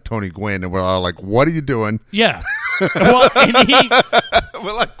shot at Tony Gwynn, and we're all like, "What are you doing?" Yeah. Well, and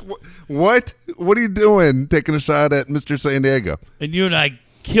we're like, "What? What are you doing? Taking a shot at Mr. San Diego?" And you and I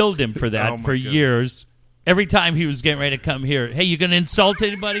killed him for that for God. years. Every time he was getting ready to come here, hey, you going to insult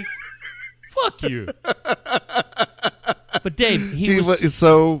anybody? Fuck you. But Dave, he was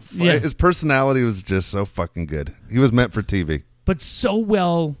so his personality was just so fucking good. He was meant for TV, but so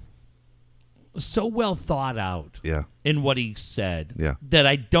well thought out. Yeah. In what he said. Yeah. That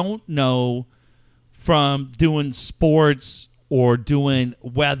I don't know from doing sports or doing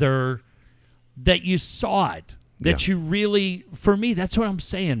weather that you saw it. That you really, for me, that's what I'm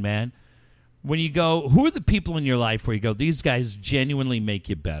saying, man. When you go, who are the people in your life where you go, these guys genuinely make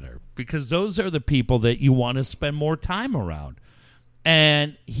you better? Because those are the people that you want to spend more time around.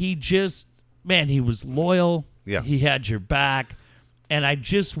 And he just, man, he was loyal. Yeah. He had your back. And I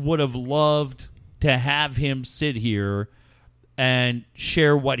just would have loved to have him sit here and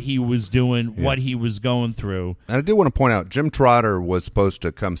share what he was doing, what he was going through. And I do want to point out, Jim Trotter was supposed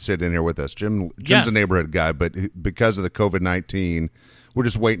to come sit in here with us. Jim's a neighborhood guy, but because of the COVID-19, we're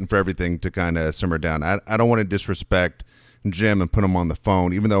just waiting for everything to kind of simmer down. I don't want to disrespect Jim and put him on the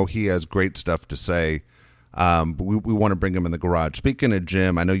phone, even though he has great stuff to say. But we want to bring him in the garage. Speaking of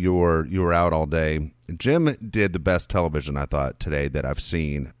Jim, I know you were out all day. Jim did the best television, I thought, today that I've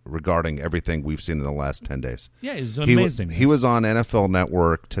seen regarding everything we've seen in the last 10 days. Yeah, he's amazing. He was on NFL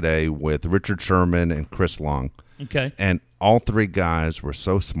Network today with Richard Sherman and Chris Long. Okay. And all three guys were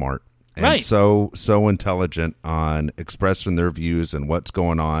so smart and so intelligent on expressing their views and what's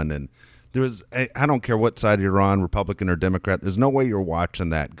going on. And I don't care what side you're on, Republican or Democrat. There's no way you're watching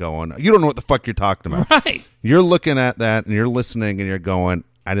that going, you don't know what the fuck you're talking about. Right. You're looking at that and you're listening and you're going,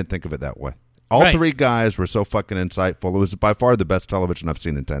 I didn't think of it that way. All Right. three guys were so fucking insightful. It was by far the best television I've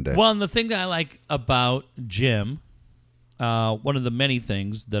seen in 10 days. Well, and the thing that I like about Jim, one of the many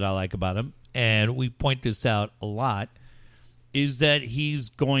things that I like about him, and we point this out a lot, is that he's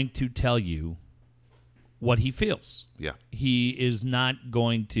going to tell you what he feels. Yeah. He is not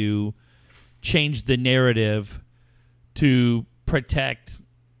going to change the narrative to protect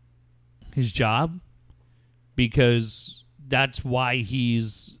his job, because that's why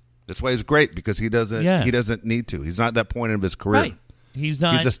he's That's why he's great, because he doesn't need to. He's not at that point of his career. right. He's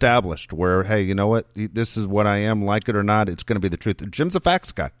not. He's established where, hey, you know what? This is what I am, like it or not. It's going to be the truth. Jim's a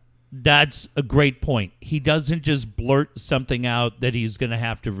facts guy. That's a great point. He doesn't just blurt something out that he's going to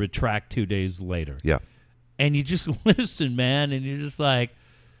have to retract 2 days later. Yeah. And you just listen, man, and you're just like,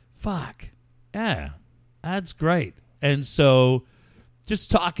 fuck, yeah, that's great. And so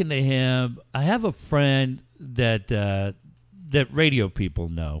just talking to him, I have a friend that that radio people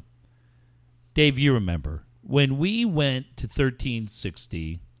know. Dave, you remember when we went to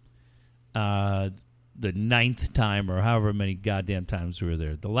 1360, the 9th time or however many goddamn times we were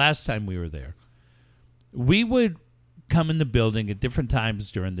there, the last time we were there, we would come in the building at different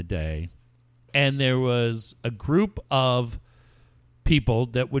times during the day, and there was a group of people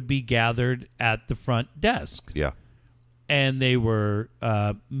that would be gathered at the front desk. Yeah. And they were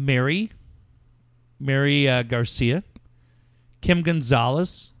Mary Garcia, Kim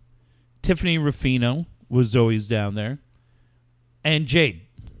Gonzalez, Tiffany Ruffino was always down there, and Jade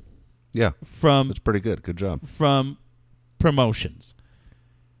Yeah. from That's pretty good. Good job. from Promotions.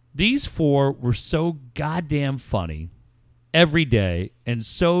 These four were so goddamn funny every day, and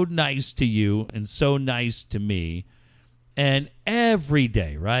so nice to you and so nice to me, and every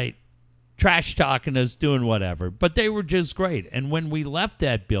day, right? Trash talking us, doing whatever. But they were just great. And when we left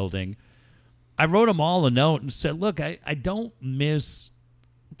that building, I wrote them all a note and said, look, I don't miss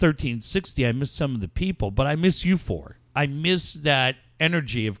 1360. I miss some of the people, but I miss you four. I miss that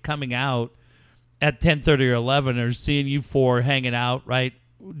energy of coming out at 10:30 or 11 or seeing you four hanging out, right?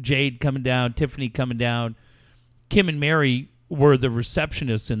 Jade coming down, Tiffany coming down. Kim and Mary were the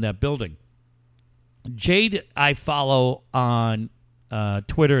receptionists in that building. Jade, I follow on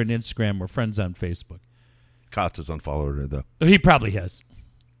Twitter and Instagram. We're friends on Facebook. Kotz has unfollowed her, though. He probably has.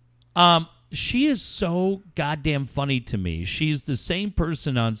 She is so goddamn funny to me. She's the same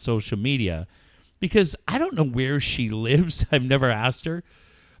person on social media, because I don't know where she lives. I've never asked her.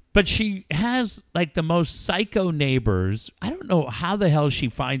 But she has like the most psycho neighbors. I don't know how the hell she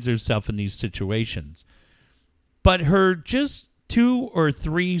finds herself in these situations. But her just 2 or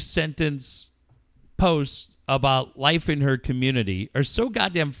 3 sentence posts about life in her community are so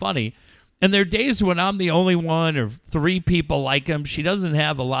goddamn funny. And there are days when I'm the only one or 3 people like him. She doesn't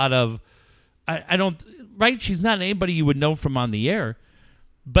have a lot of, I don't, right? She's not anybody you would know from on the air.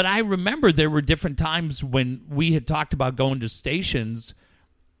 But I remember there were different times when we had talked about going to stations,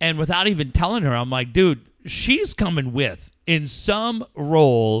 and without even telling her, I'm like, dude, she's coming with in some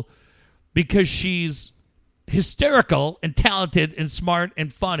role because she's hysterical and talented and smart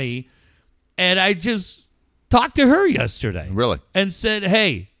and funny. And I just talked to her yesterday. Really? And said,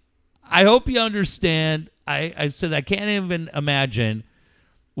 hey, I hope you understand. I said, I can't even imagine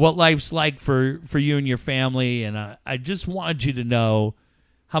what life's like for you and your family. And I just wanted you to know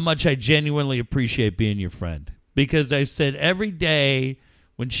how much I genuinely appreciate being your friend. Because I said, every day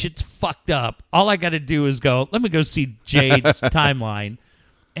when shit's fucked up, all I got to do is go, let me go see Jade's timeline.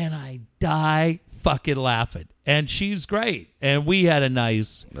 And I die fucking laughing. And she's great. And we had a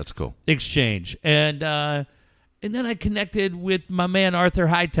nice That's cool. exchange. And then I connected with my man Arthur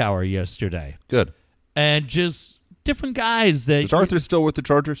Hightower yesterday. Good. And just different guys that... Is Arthur still with the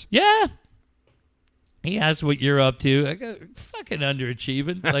Chargers? Yeah. He asked what you're up to. I go, fucking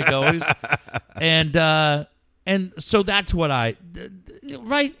underachieving, like always. And so that's what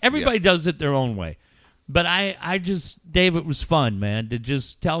right? Everybody does it their own way. But I just, Dave, it was fun, man, to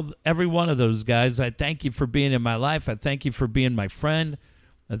just tell every one of those guys, I thank you for being in my life. I thank you for being my friend.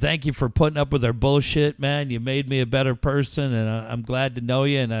 I thank you for putting up with our bullshit, man. You made me a better person, and I'm glad to know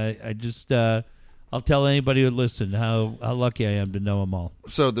you. And I just, I'll tell anybody who listen how lucky I am to know them all.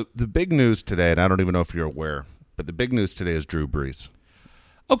 So the big news today, and I don't even know if you're aware, but the big news today is Drew Brees.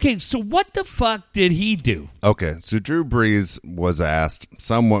 Okay, so what the fuck did he do? Okay, so Drew Brees was asked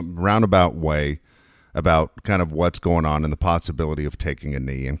somewhat roundabout way about kind of what's going on and the possibility of taking a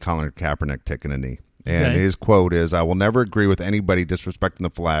knee, and Colin Kaepernick taking a knee. And his quote is, I will never agree with anybody disrespecting the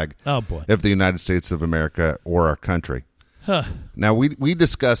flag Oh, boy. of the United States of America or our country. Huh. Now, we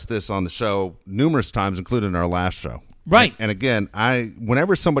discussed this on the show numerous times, including our last show. Right. And again,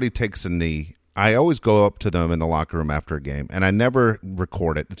 whenever somebody takes a knee, I always go up to them in the locker room after a game, and I never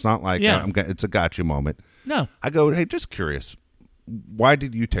record it. It's not like it's a gotcha moment. No. I go, hey, just curious, why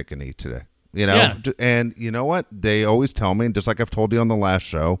did you take a knee today? You know, Yeah. And you know what? They always tell me, just like I've told you on the last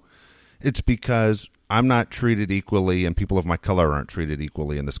show, it's because I'm not treated equally and people of my color aren't treated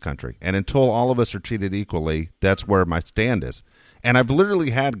equally in this country. And until all of us are treated equally, that's where my stand is. And I've literally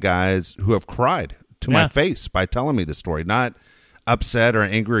had guys who have cried to my face by telling me the story, not upset or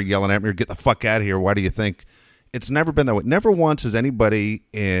angry or yelling at me or get the fuck out of here. Why do you think? It's never been that way. Never once has anybody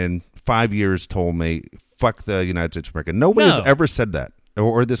in 5 years told me, fuck the United States of America. Nobody has ever said that,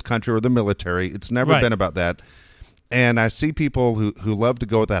 or this country or the military. It's never been about that. And I see people who love to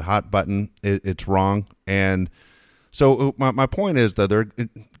go with that hot button. It's wrong. And so my point is that there are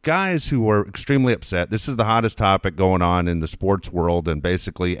guys who are extremely upset. This is the hottest topic going on in the sports world, and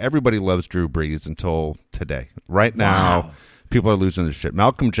basically everybody loves Drew Brees until today. Right now, people are losing their shit.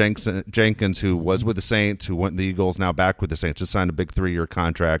 Malcolm Jenkins, who was with the Saints, who went to the Eagles, now back with the Saints, just signed a big 3-year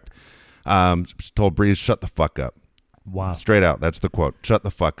contract, told Brees, shut the fuck up. Wow. Straight out. That's the quote. Shut the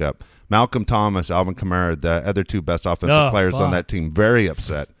fuck up. Malcolm Thomas, Alvin Kamara, the other two best offensive players on that team, very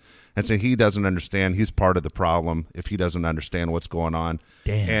upset. And saying he doesn't understand. He's part of the problem if he doesn't understand what's going on.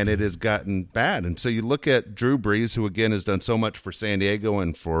 Damn. And it has gotten bad. And so you look at Drew Brees, who, again, has done so much for San Diego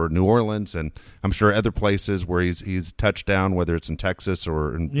and for New Orleans, and I'm sure other places where he's touched down, whether it's in Texas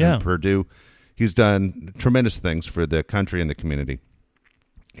or in Purdue. He's done tremendous things for the country and the community.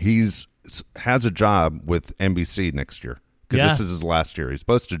 He's has a job with NBC next year because this is his last year. He's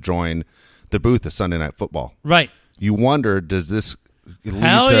supposed to join the booth of Sunday Night Football. Right. You wonder, does this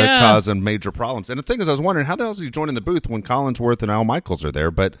lead to causing major problems? And the thing is, I was wondering, how the hell is he joining the booth when Collinsworth and Al Michaels are there?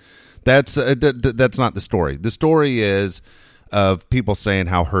 But that's not the story. The story is of people saying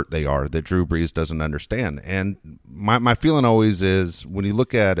how hurt they are that Drew Brees doesn't understand. And my feeling always is, when you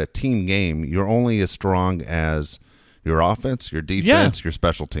look at a team game, you're only as strong as your offense, your defense, your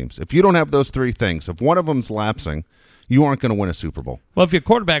special teams. If you don't have those three things, if one of them's lapsing, you aren't going to win a Super Bowl. Well, if your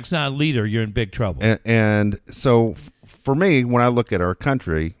quarterback's not a leader, you're in big trouble. And so for me, when I look at our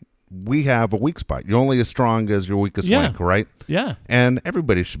country, we have a weak spot. You're only as strong as your weakest link, right? Yeah. And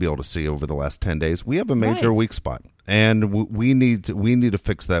everybody should be able to see over the last 10 days, we have a major weak spot. And we need to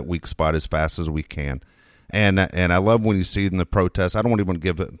fix that weak spot as fast as we can. And I love when you see in the protests, I don't even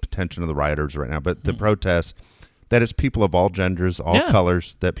give attention to the rioters right now, but the protests, that is people of all genders, all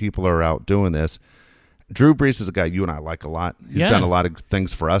colors, that people are out doing this. Drew Brees is a guy you and I like a lot. He's done a lot of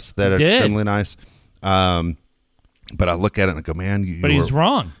things for us that are extremely nice. But I look at it and I go, man, he's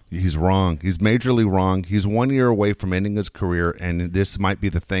wrong. He's wrong. He's majorly wrong. He's 1 year away from ending his career, and this might be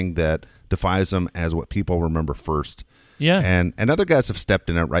the thing that defies him as what people remember first. Yeah. And other guys have stepped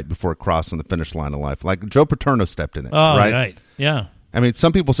in it right before crossing the finish line of life. Like Joe Paterno stepped in it. Oh, right. Yeah. I mean,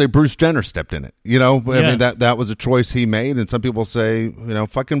 some people say Bruce Jenner stepped in it. I mean, that was a choice he made, and some people say,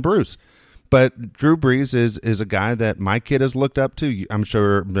 fucking Bruce. But Drew Brees is a guy that my kid has looked up to. I'm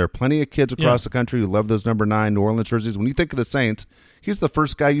sure there are plenty of kids across the country who love those number 9 New Orleans jerseys. When you think of the Saints, he's the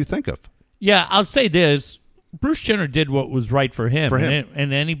first guy you think of. Yeah, I'll say this. Bruce Jenner did what was right for him.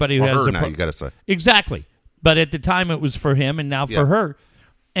 And anybody who has her now, you got to say. Exactly. But at the time it was for him, and now for her.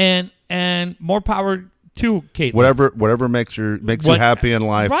 And more power to Caitlin. Whatever makes you happy in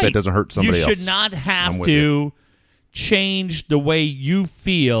life that doesn't hurt somebody else. You should not have to change the way you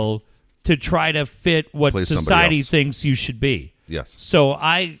feel to try to fit what society thinks you should be. Yes. So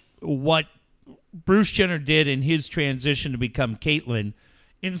what Bruce Jenner did in his transition to become Caitlin,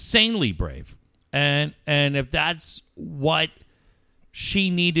 insanely brave. And if that's what she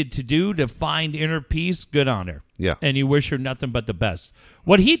needed to do to find inner peace, good on her. Yeah. And you wish her nothing but the best.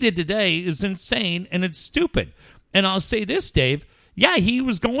 What he did today is insane, and it's stupid. And I'll say this, Dave. Yeah, he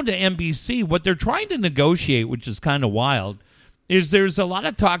was going to NBC. What they're trying to negotiate, which is kind of wild, is there's a lot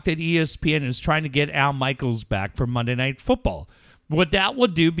of talk that ESPN is trying to get Al Michaels back for Monday Night Football. What that will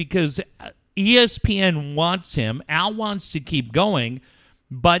do, because ESPN wants him, Al wants to keep going,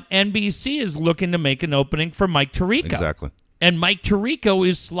 but NBC is looking to make an opening for Mike Tirico. Exactly. And Mike Tirico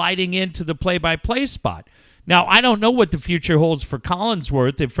is sliding into the play-by-play spot. Now, I don't know what the future holds for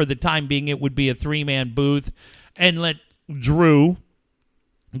Collinsworth. If for the time being it would be a 3-man booth and let Drew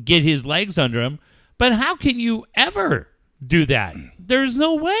get his legs under him. But how can you ever do that? There's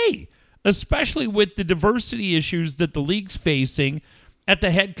no way, especially with the diversity issues that the league's facing at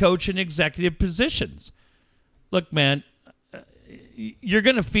the head coach and executive positions. Look, man, you're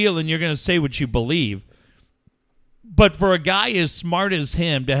going to feel and you're going to say what you believe, But for a guy as smart as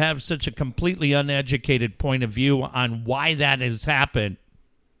him to have such a completely uneducated point of view on why that has happened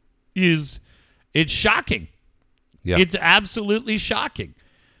it's shocking. Yeah. It's absolutely shocking.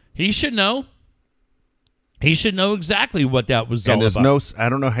 He should know. He should know exactly what that was all And there's about. I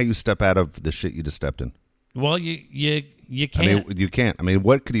don't know how you step out of the shit you just stepped in. Well, you can't. I mean, you can't. I mean,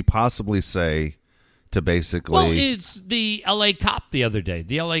 what could he possibly say to basically? Well, it's the L.A. cop the other day.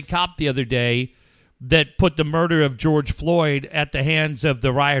 The L.A. cop the other day that put the murder of George Floyd at the hands of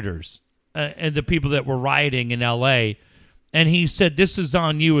the rioters and the people that were rioting in L.A. And he said, this is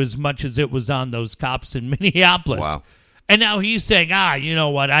on you as much as it was on those cops in Minneapolis. Wow. And now he's saying, you know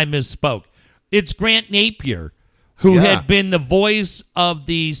what? I misspoke. It's Grant Napier, who had been the voice of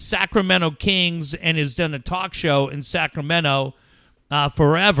the Sacramento Kings and has done a talk show in Sacramento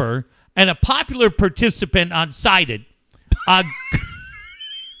forever, and a popular participant on Sided.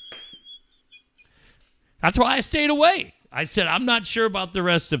 That's why I stayed away. I said, I'm not sure about the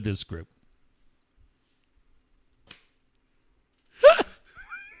rest of this group.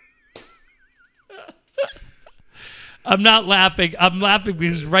 I'm not laughing. I'm laughing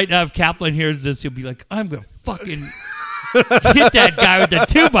because right now if Kaplan hears this, he'll be like, I'm going to fucking hit that guy with the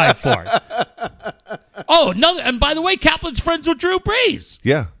 2x4. Oh, no. And by the way, Kaplan's friends with Drew Brees.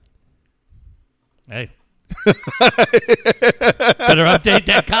 Yeah. Hey. Better update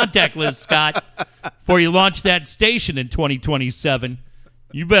that contact list, Scott, before you launch that station in 2027.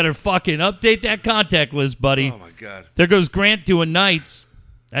 You better fucking update that contact list, buddy. Oh, my God. There goes Grant doing nights.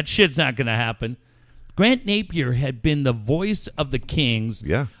 That shit's not going to happen. Grant Napier had been the voice of the Kings.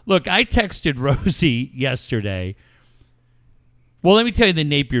 Yeah. Look, I texted Rosie yesterday. Well, let me tell you the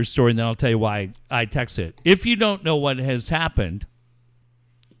Napier story, and then I'll tell you why I texted it. If you don't know what has happened,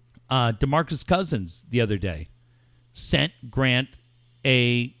 DeMarcus Cousins the other day sent Grant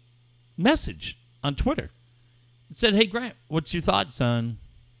a message on Twitter. It said, hey, Grant, what's your thoughts on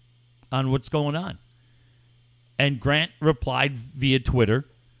what's going on? And Grant replied via Twitter,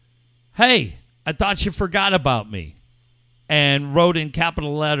 hey, I thought you forgot about me, and wrote in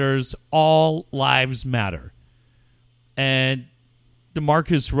capital letters, all lives matter. And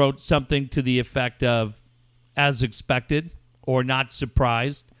DeMarcus wrote something to the effect of, as expected, or not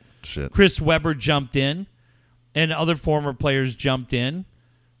surprised. Shit. Chris Webber jumped in, and other former players jumped in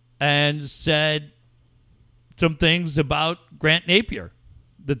and said some things about Grant Napier,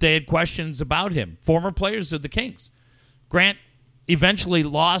 that they had questions about him. Former players of the Kings. Grant eventually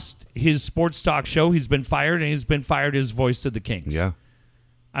lost his sports talk show. He's been fired, and he's been fired as voice of the Kings. Yeah.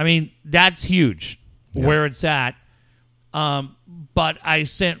 I mean, that's huge where it's at. But I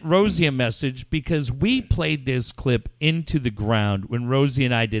sent Rosie a message because we played this clip into the ground when Rosie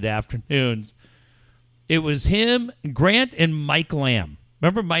and I did afternoons. It was him, Grant, and Mike Lamb.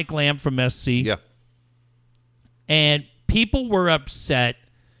 Remember Mike Lamb from SC? Yeah. And people were upset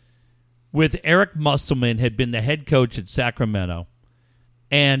with Eric Musselman had been the head coach at Sacramento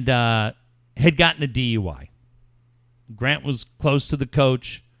and had gotten a DUI. Grant was close to the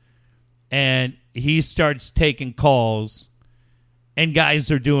coach, and he starts taking calls, and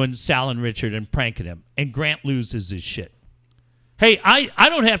guys are doing Sal and Richard and pranking him, and Grant loses his shit. Hey, I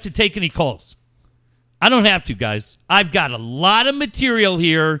don't have to take any calls. I don't have to, guys. I've got a lot of material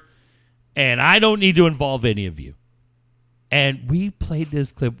here, and I don't need to involve any of you. And we played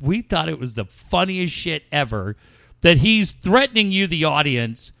this clip. We thought it was the funniest shit ever, that he's threatening you, the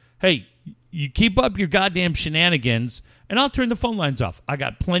audience. Hey, you keep up your goddamn shenanigans, and I'll turn the phone lines off. I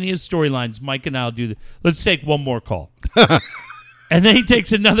got plenty of storylines. Mike and I'll do that. Let's take one more call. And then he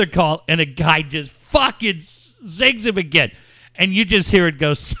takes another call, and a guy just fucking zigs him again. And you just hear it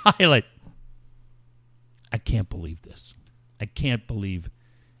go silent. I can't believe this. I can't believe.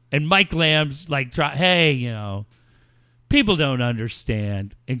 And Mike Lamb's like, hey, you know, people don't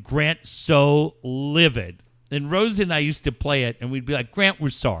understand. And Grant's so livid. And Rose and I used to play it, and we'd be like, Grant, we're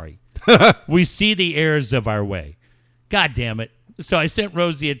sorry. We see the errors of our way. God damn it. So I sent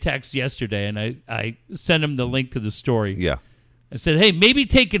Rosie a text yesterday, and I sent him the link to the story. Yeah. I said, hey, maybe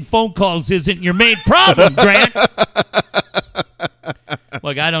taking phone calls isn't your main problem, Grant.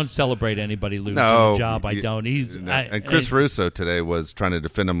 Look, I don't celebrate anybody losing a job. I don't. And Chris Russo today was trying to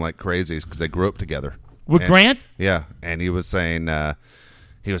defend him like crazy because they grew up together. With Grant? Yeah, and he was saying, I've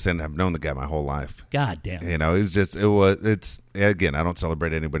known the guy my whole life. God damn. You know, it's again, I don't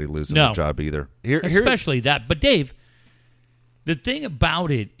celebrate anybody losing a job either. Especially that. But Dave, the thing about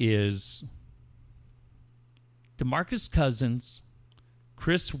it is DeMarcus Cousins,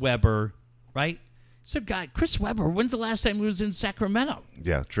 Chris Webber, right? So, Chris Webber, when's the last time he was in Sacramento?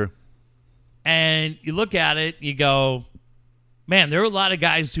 Yeah, true. And you look at it, you go, man, there were a lot of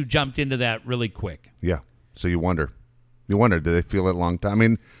guys who jumped into that really quick. Yeah. So you wonder. You wonder, do they feel it a long time? I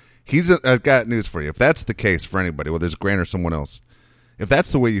mean, I've got news for you. If that's the case for anybody, whether it's Grant or someone else, if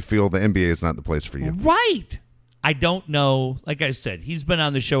that's the way you feel, the NBA is not the place for you. Right. I don't know. Like I said, he's been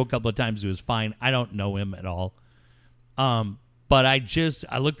on the show a couple of times. He was fine. I don't know him at all. But I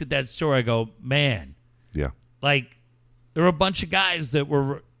looked at that story. I go, man. Yeah. Like, there were a bunch of guys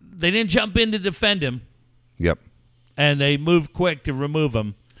that they didn't jump in to defend him. Yep. And they moved quick to remove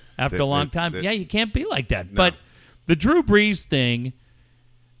him after a long time. Yeah, you can't be like that. No. But the Drew Brees thing,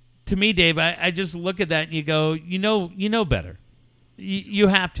 to me, Dave, I just look at that and you go, you know better. You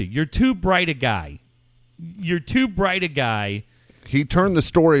have to. You're too bright a guy. He turned the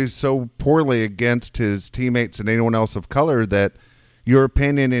story so poorly against his teammates and anyone else of color that your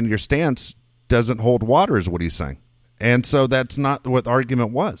opinion and your stance doesn't hold water, is what he's saying. And so that's not what the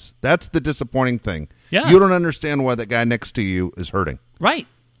argument was. That's the disappointing thing. Yeah. You don't understand why the guy next to you is hurting. Right.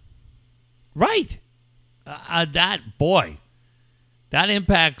 That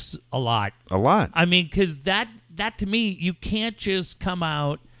impacts a lot. A lot. I mean, because that to me, you can't just come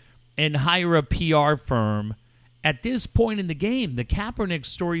out and hire a PR firm at this point in the game. The Kaepernick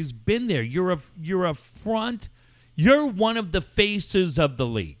story's been there. You're one of the faces of the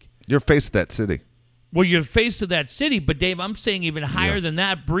league. You're face of that city. Well, you're the face of that city, but Dave, I'm saying even higher than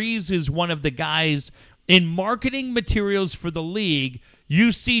that. Brees is one of the guys in marketing materials for the league.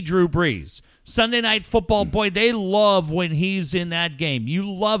 You see Drew Brees. Sunday Night Football, boy, they love when he's in that game. You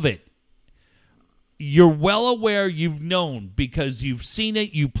love it. You're well aware, you've known, because you've seen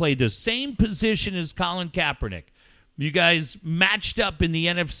it. You play the same position as Colin Kaepernick. You guys matched up in the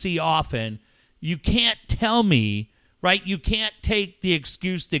NFC often. You can't tell me, right? You can't take the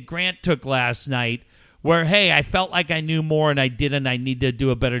excuse that Grant took last night where, hey, I felt like I knew more and I didn't. I need to do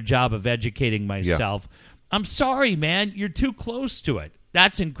a better job of educating myself. Yeah. I'm sorry, man. You're too close to it.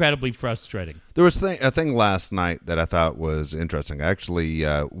 That's incredibly frustrating. There was a thing last night that I thought was interesting. I actually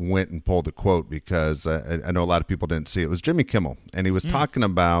went and pulled the quote because I know a lot of people didn't see it. It was Jimmy Kimmel, and he was talking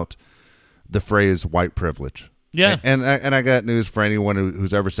about the phrase white privilege. Yeah. And I got news for anyone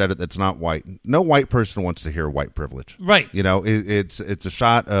who's ever said it that's not white. No white person wants to hear white privilege. Right. You know, it's a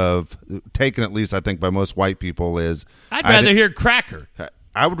shot of, taken at least I think by most white people, is I'd rather hear cracker.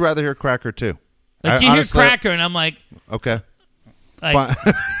 I would rather hear cracker too. Like you hear cracker and I'm like, okay. Like,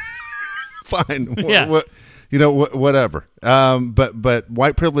 fine. Yeah. Whatever. But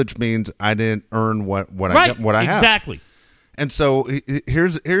white privilege means I didn't earn what I have. Exactly. And so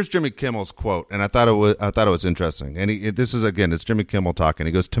here's Jimmy Kimmel's quote, and I thought it was interesting. And it's Jimmy Kimmel talking.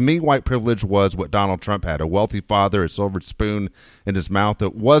 He goes, "To me, white privilege was what Donald Trump had: a wealthy father, a silver spoon in his mouth.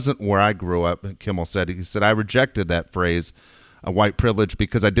 It wasn't where I grew up." Kimmel said. He said, "I rejected that phrase, white privilege,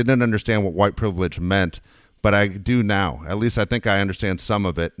 because I didn't understand what white privilege meant, but I do now. At least I think I understand some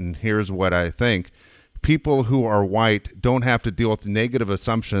of it. And here's what I think." People who are white don't have to deal with negative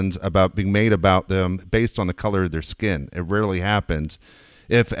assumptions about being made about them based on the color of their skin. It rarely happens,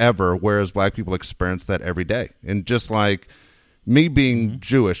 if ever, whereas black people experience that every day. And just like me being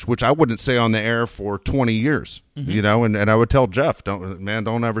Jewish, which I wouldn't say on the air for 20 years, and I would tell Jeff,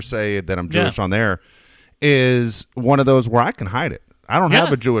 don't ever say that I'm Jewish on the air, is one of those where I can hide it. I don't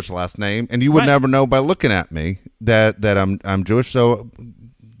have a Jewish last name, and you would never know by looking at me that I'm Jewish. So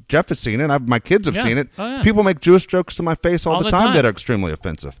Jeff has seen it. My kids have seen it. Oh, yeah. People make Jewish jokes to my face all the time that are extremely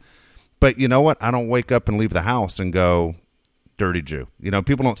offensive. But you know what? I don't wake up and leave the house and go, dirty Jew.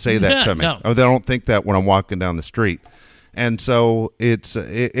 People don't say that to me. No. Or they don't think that when I'm walking down the street. And so it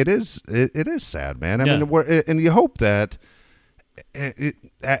is sad, man. I mean, and you hope that. I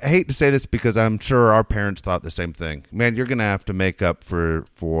hate to say this because I'm sure our parents thought the same thing. Man, you're going to have to make up for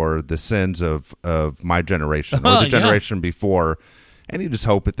the sins of my generation or the generation before. And you just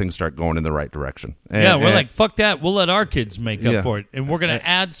hope that things start going in the right direction. And, we're like, fuck that. We'll let our kids make up for it. And we're going to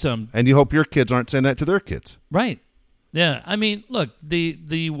add some. And you hope your kids aren't saying that to their kids. Right. Yeah. I mean, look,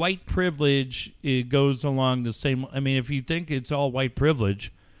 the white privilege, it goes along the same. I mean, if you think it's all white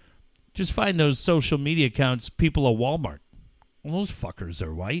privilege, just find those social media accounts, people at Walmart. Well, those fuckers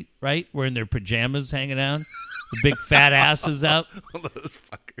are white, right? Wearing their pajamas hanging out. The big fat asses out. All those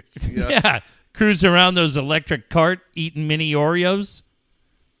fuckers. Yeah. Cruising around those electric cart eating mini Oreos.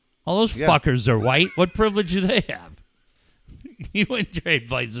 All those fuckers are white. What privilege do they have? You wouldn't trade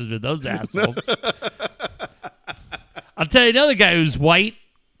places with those assholes. I'll tell you another guy who's white.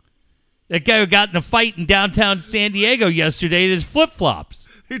 That guy who got in a fight in downtown San Diego yesterday in his flip-flops.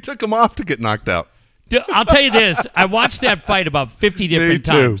 He took him off to get knocked out. I'll tell you this. I watched that fight about 50 different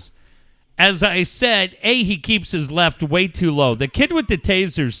times. As I said, he keeps his left way too low. The kid with the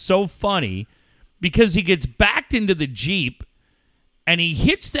taser is so funny because he gets backed into the Jeep and he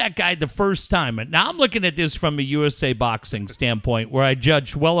hits that guy the first time. And now I'm looking at this from a USA Boxing standpoint where I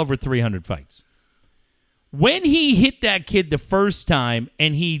judged well over 300 fights. When he hit that kid the first time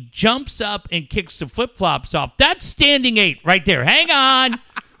and he jumps up and kicks the flip-flops off, that's standing 8 right there. Hang on.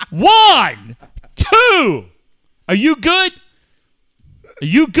 1, 2. Are you good? Are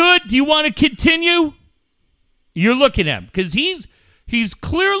you good? Do you want to continue? You're looking at him because he's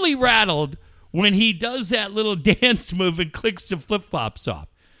clearly rattled when he does that little dance move and clicks the flip-flops off.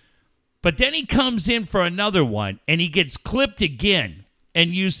 But then he comes in for another one, and he gets clipped again.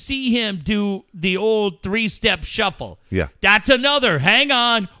 And you see him do the old 3-step shuffle. Yeah. That's another. Hang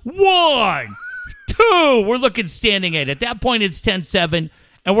on. 1, 2. We're looking standing 8. At that point, it's 10-7,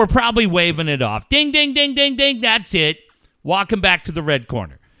 and we're probably waving it off. Ding, ding, ding, ding, ding. That's it. Walking back to the red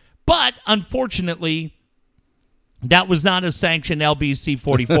corner. But, unfortunately, that was not a sanctioned LBC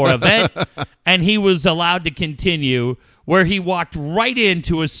 44 event, and he was allowed to continue where he walked right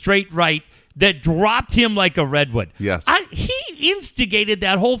into a straight right that dropped him like a redwood. Yes. He instigated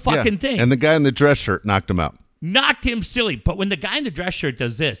that whole fucking thing. And the guy in the dress shirt knocked him out. Knocked him silly. But when the guy in the dress shirt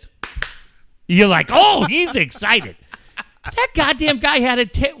does this, you're like, oh, he's excited. That goddamn guy had a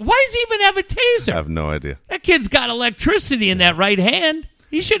why does he even have a taser? I have no idea. That kid's got electricity in that right hand.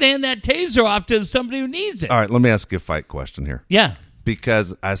 He should hand that taser off to somebody who needs it. All right, let me ask you a fight question here. Yeah.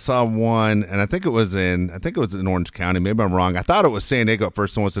 Because I saw one, and I think it was in Orange County. Maybe I'm wrong. I thought it was San Diego at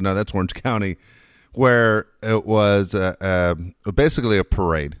first. Someone said, no, that's Orange County, where it was basically a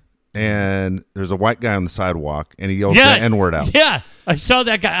parade. And there's a white guy on the sidewalk, and he yells the N-word out. Yeah, I saw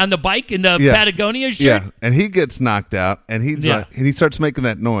that guy on the bike in the Patagonia shirt. Yeah, and he gets knocked out, and and he starts making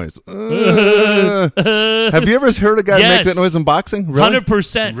that noise. Have you ever heard a guy make that noise in boxing? Really?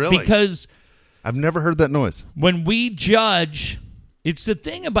 100%. Really? Because I've never heard that noise. when we judge, it's the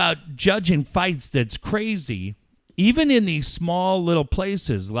thing about judging fights that's crazy. Even in these small little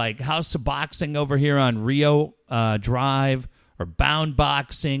places like House of Boxing over here on Rio Drive, or Bound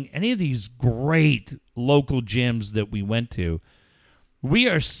Boxing, any of these great local gyms that we went to, we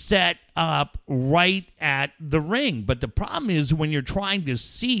are set up right at the ring. But the problem is when you're trying to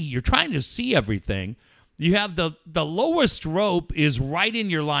see everything. You have the lowest rope is right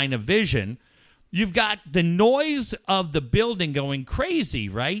in your line of vision. You've got the noise of the building going crazy,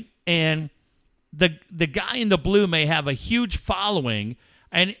 right? And the guy in the blue may have a huge following,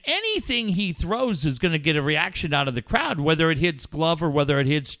 and anything he throws is going to get a reaction out of the crowd, whether it hits glove or whether it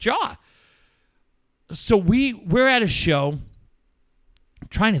hits jaw. So we're at a show. I'm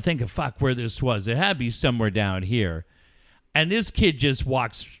trying to think of where this was. It had to be somewhere down here. And this kid just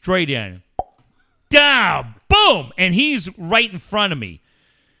walks straight in. Down! Boom! And he's right in front of me.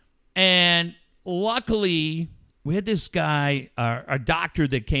 And luckily, we had this guy, a doctor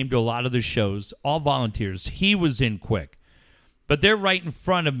that came to a lot of the shows, all volunteers. He was in quick. But they're right in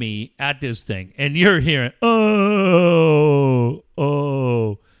front of me at this thing. And you're hearing, oh.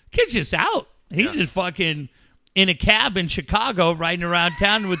 Kid's just out. He's just fucking in a cab in Chicago riding around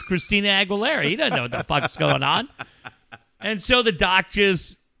town with Christina Aguilera. He doesn't know what the fuck's going on. And so the doc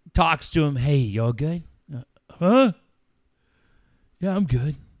just talks to him. Hey, you all good? Huh? Yeah, I'm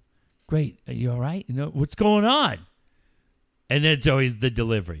good. Great. Are you all right? You know, what's going on? And then it's always the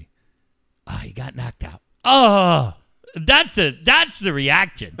delivery. Oh, he got knocked out. Oh. That's the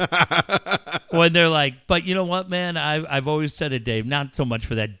reaction when they're like, but you know what, man? I've always said it, Dave. Not so much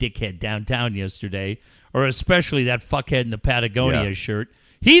for that dickhead downtown yesterday, or especially that fuckhead in the Patagonia shirt.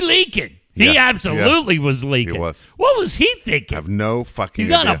 He leaking. He absolutely was leaking. He was. What was he thinking? I have no fucking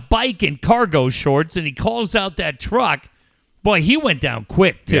He's idea. on a bike in cargo shorts, and he calls out that truck. Boy, he went down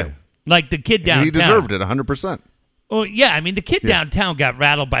quick too. Yeah. Like the kid downtown. He deserved it 100%. Well, yeah. I mean, the kid downtown got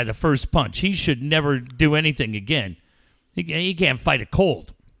rattled by the first punch. He should never do anything again. He can't fight a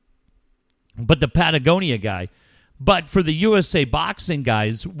cold. But the Patagonia guy. But for the USA Boxing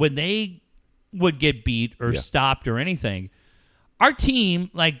guys, when they would get beat or stopped or anything, our team,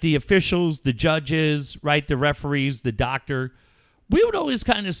 like the officials, the judges, right, the referees, the doctor, we would always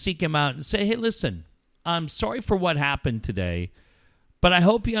kind of seek him out and say, hey, listen, I'm sorry for what happened today, but I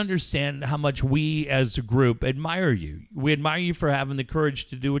hope you understand how much we as a group admire you. We admire you for having the courage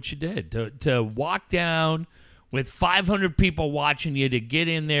to do what you did, to walk down with 500 people watching you, to get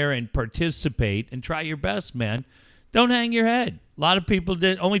in there and participate and try your best, man. Don't hang your head. A lot of people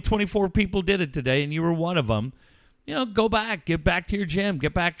did. Only 24 people did it today, and you were one of them. You know, go back. Get back to your gym.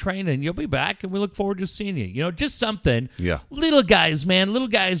 Get back training. You'll be back, and we look forward to seeing you. You know, just something. Yeah. Little guys, man. Little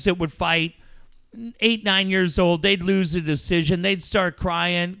guys that would fight 8, 9 years old. They'd lose a decision. They'd start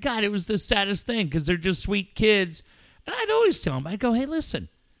crying. God, it was the saddest thing because they're just sweet kids. And I'd always tell them, I'd go, hey, listen,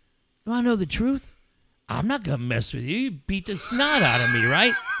 you want to know the truth? I'm not going to mess with you. You beat the snot out of me,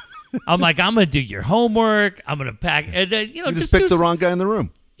 right? I'm like, I'm going to do your homework. I'm going to pack. And, You just picked the wrong guy in the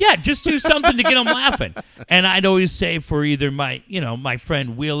room. Yeah, just do something to get them laughing. And I'd always say for either my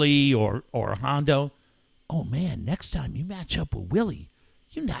friend Willie or Hondo, oh, man, next time you match up with Willie,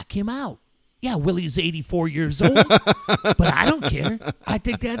 you knock him out. Yeah, Willie's 84 years old, but I don't care. I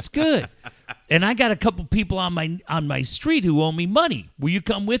think that's good. And I got a couple people on my street who owe me money. Will you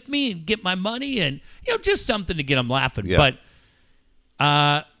come with me and get my money? And just something to get them laughing. Yeah.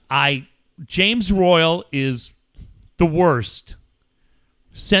 But James Royal is the worst.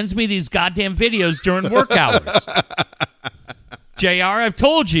 Sends me these goddamn videos during work hours. JR, I've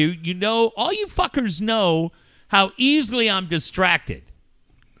told you, all you fuckers know how easily I'm distracted.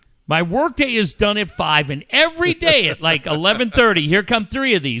 My workday is done at 5, and every day at like 11:30, here come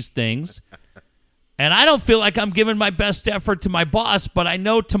 3 of these things. And I don't feel like I'm giving my best effort to my boss, but I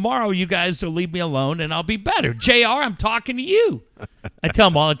know tomorrow you guys will leave me alone and I'll be better. JR, I'm talking to you. I tell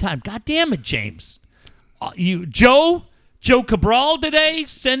him all the time, God damn it, James. Joe Cabral today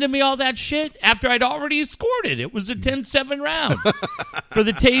sending me all that shit after I'd already scored it. It was a 10-7 round for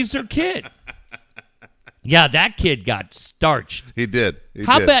the Taser kid. Yeah, that kid got starched. He did.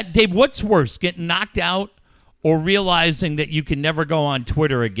 How about, Dave, what's worse, getting knocked out or realizing that you can never go on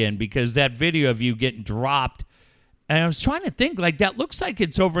Twitter again because that video of you getting dropped? And I was trying to think, like, that looks like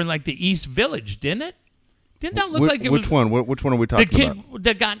it's over in, like, the East Village, didn't it? Didn't that look like it was... Which one? Which one are we talking about? The kid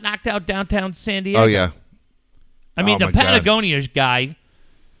that got knocked out downtown San Diego. Oh, yeah. I mean, Oh, the my God. Patagonia guy,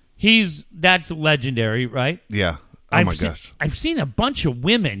 that's legendary, right? Yeah. Oh, my gosh. I've seen a bunch of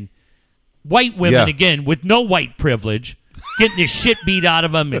women, white women Yeah. again, with no white privilege, getting the shit beat out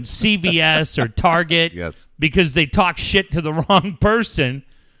of them in CVS or Target Yes. because they talk shit to the wrong person.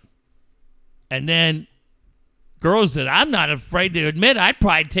 And then girls that I'm not afraid to admit I'd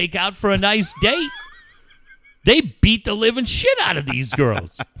probably take out for a nice date. They beat the living shit out of these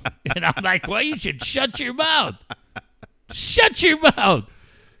girls. And I'm like, well, you should shut your mouth. Shut your mouth.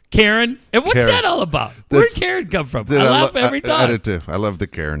 Karen. And what's Karen. that all about? Where'd That's- Karen come from? Dude, I laugh every I time. do too. I love the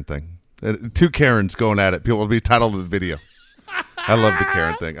Karen thing. 2 Karens going at it. People will be titled of the video. I love the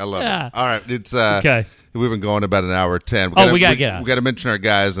Karen thing. I love Yeah. it. All right. It's Okay. We've been going about an hour 10. We gotta get out. We got to mention our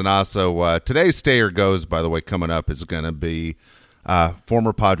guys, and also today's Stay or Goes, by the way, coming up is going to be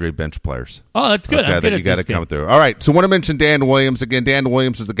former Padre bench players. Oh, that's good. Okay, I'm good that at you got to this game. come through. All right, so I want to mention Dan Williams again. Dan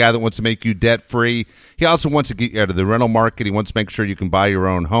Williams is the guy that wants to make you debt free. He also wants to get you out of the rental market. He wants to make sure you can buy your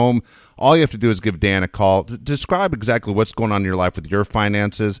own home. All you have to do is give Dan a call. Describe exactly what's going on in your life with your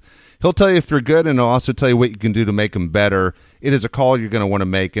finances. He'll tell you if you're good, and he'll also tell you what you can do to make them better. It is a call you're going to want to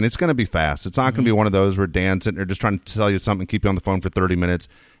make, and it's going to be fast. It's not going to be one of those where Dan's sitting there just trying to tell you something, keep you on the phone for 30 minutes.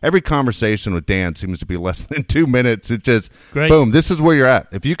 Every conversation with Dan seems to be less than 2 minutes. It's just, Great. boom, this is where you're at.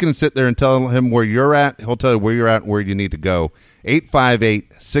 If you can sit there and tell him where you're at, he'll tell you where you're at and where you need to go.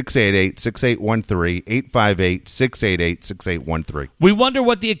 858-688-6813, 858-688-6813. We wonder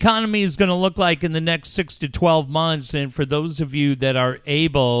what the economy is going to look like in the next 6 to 12 months. And for those of you that are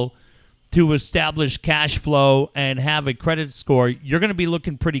able to establish cash flow and have a credit score, you're going to be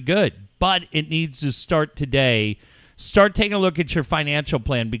looking pretty good. But it needs to start today. Start taking a look at your financial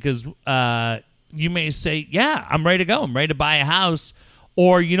plan because you may say, yeah, I'm ready to go. I'm ready to buy a house.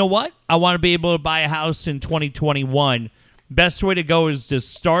 Or, you know what? I want to be able to buy a house in 2021. Best way to go is to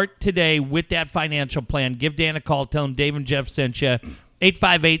start today with that financial plan. Give Dan a call. Tell him Dave and Jeff sent you.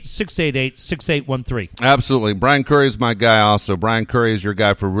 858-688-6813. Absolutely. Brian Curry is my guy also. Brian Curry is your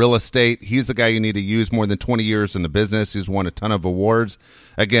guy for real estate. He's the guy you need to use. More than 20 years in the business. He's won a ton of awards.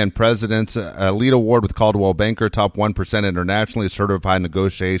 Again, President's Elite Award with Caldwell Banker, top 1% internationally, certified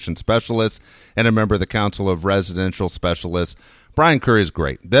negotiation specialist, and a member of the Council of Residential Specialists. Brian Curry is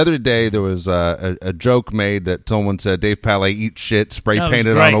great. The other day, there was a joke made that someone said Dave Palais eats shit, spray That was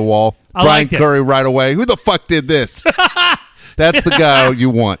painted great. on a wall. I Brian liked it. Curry right away. Who the fuck did this? That's the guy you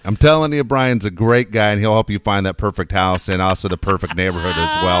want. I'm telling you, Brian's a great guy, and he'll help you find that perfect house and also the perfect neighborhood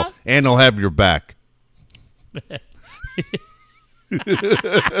as well. And he'll have your back.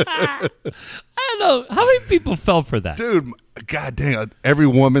 I don't know. How many people fell for that? Dude, god dang, every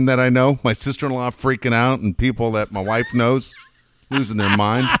woman that I know, my sister-in-law freaking out, and people that my wife knows losing their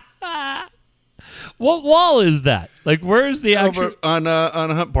mind. What wall is that? Like, where's the actual... Over on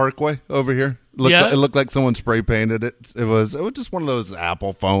Hunt Parkway over here. It looked like someone spray painted it. It was just one of those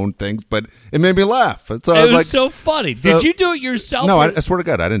Apple phone things, but it made me laugh. So I It was was like, so funny. Did you do it yourself? no, or- I swear to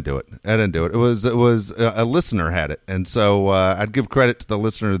God, I didn't do it. It was a listener had it, and so I'd give credit to the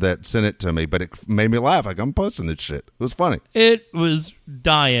listener that sent it to me, but it made me laugh. Like, I'm posting this shit. It was funny. It was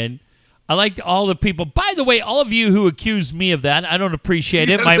dying. I liked all the people. By the way, all of you who accused me of that, I don't appreciate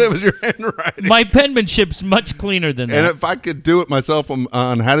it. Yes, it was your handwriting. My penmanship's much cleaner than that. And if I could do it myself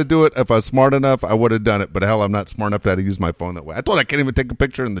on how to do it, if I was smart enough, I would have done it. But hell, I'm not smart enough to how to use my phone that way. I told I can't even take a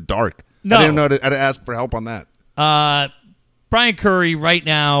picture in the dark. No. I didn't know how to ask for help on that. Brian Curry right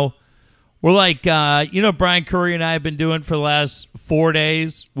now, we're like, Brian Curry and I have been doing for the last 4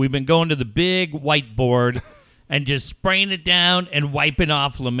 days? We've been going to the big whiteboard and just spraying it down and wiping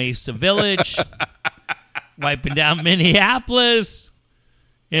off La Mesa Village, wiping down Minneapolis,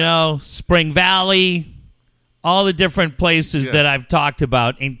 Spring Valley, all the different places that I've talked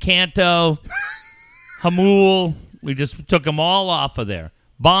about. Encanto, Hamul, we just took them all off of there.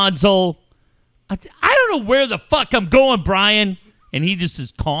 Bonsall. I don't know where the fuck I'm going, Brian. And he just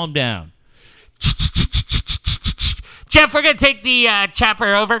says, calm down. Jeff, we're going to take the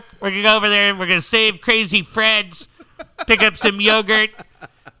chopper over. We're going to go over there. We're going to save Crazy Fred's, pick up some yogurt,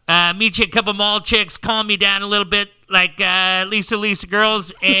 meet you a couple mall chicks, calm you down a little bit like Lisa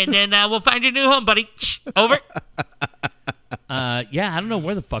girls, and then we'll find your new home, buddy. Over. I don't know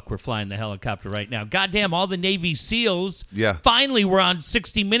where the fuck we're flying the helicopter right now. Goddamn, all the Navy SEALs finally were on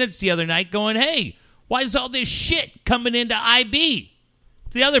 60 Minutes the other night going, hey, why is all this shit coming into IB?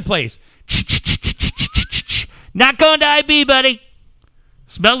 The other place. Not going to IB, buddy.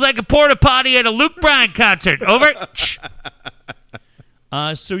 Smells like a porta potty at a Luke Bryan concert. Over.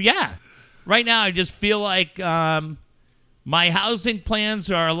 Right now I just feel like my housing plans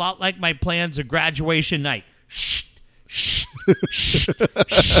are a lot like my plans of graduation night.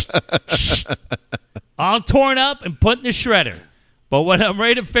 All torn up and put in the shredder. But when I'm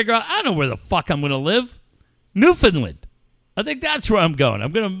ready to figure out, I don't know where the fuck I'm going to live. Newfoundland. I think that's where I'm going.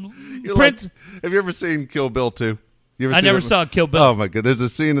 I'm going to print. Have you ever seen Kill Bill 2? I never saw Kill Bill. Oh, my God. There's a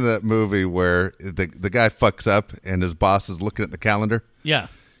scene in that movie where the guy fucks up and his boss is looking at the calendar. Yeah.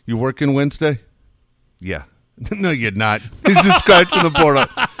 You working Wednesday? Yeah. No, you're not. He's just scratching the board up.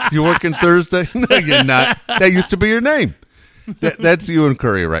 You working Thursday? No, you're not. That used to be your name. That's you and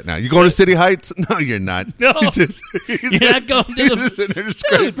Curry right now. You going to City Heights? No, you're not. No, you're not going to you're just sitting there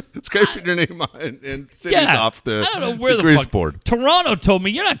scraping your name on and City's off the I don't know where the grease fuck. board. Toronto told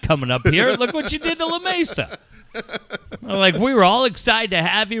me, you're not coming up here. Look what you did to La Mesa. I'm like, we were all excited to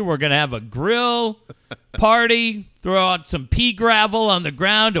have you. We're going to have a grill party, throw out some pea gravel on the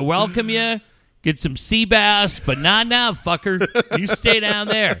ground to welcome you, get some sea bass, but not now, fucker. You stay down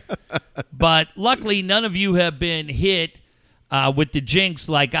there. But luckily, none of you have been hit with the jinx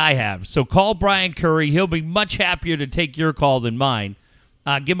like I have. So call Brian Curry. He'll be much happier to take your call than mine.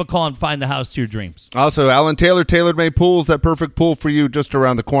 Give him a call and find the house to your dreams. Also, Alan Taylor, Tailored Made Pools, that perfect pool for you just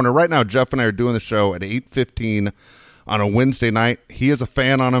around the corner. Right now, Jeff and I are doing the show at 8:15 on a Wednesday night. He has a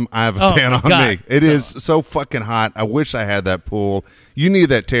fan on him. I have a fan on me. It is so fucking hot. I wish I had that pool. You need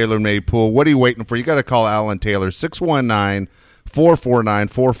that Tailored Made Pool. What are you waiting for? You got to call Alan Taylor,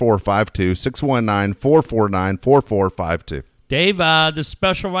 619-449-4452, 619-449-4452. Dave, the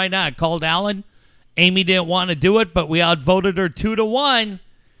special right now, I called Alan. Amy didn't want to do it, but we outvoted her 2-1.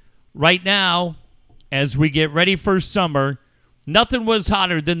 Right now, as we get ready for summer, nothing was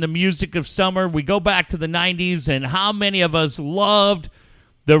hotter than the music of summer. We go back to the 90s, and how many of us loved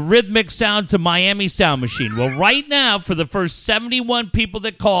the rhythmic sounds of Miami Sound Machine? Well, right now, for the first 71 people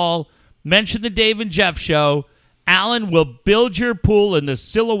that call, mention the Dave and Jeff show, Alan will build your pool in the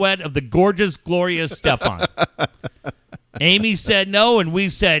silhouette of the gorgeous Gloria Estefan. Amy said no, and we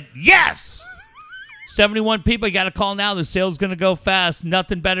said yes. 71 people, you got to call now. The sale's going to go fast.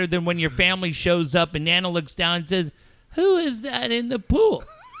 Nothing better than when your family shows up and Nana looks down and says, who is that in the pool?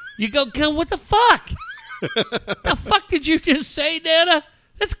 You go, what the fuck? The fuck did you just say, Nana?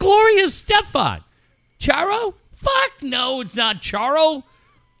 That's Gloria Estefan. Charo? Fuck no, it's not Charo.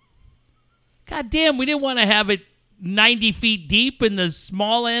 God damn, we didn't want to have it 90 feet deep in the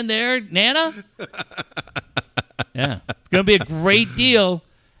small end there, Nana. Yeah, it's going to be a great deal,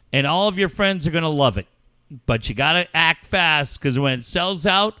 and all of your friends are going to love it. But you got to act fast, because when it sells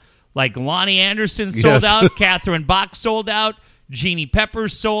out, like Lonnie Anderson sold out, Catherine Bach sold out, Jeannie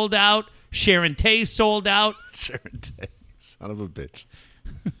Peppers sold out, Sharon Tate sold out. Sharon Tate, son of a bitch.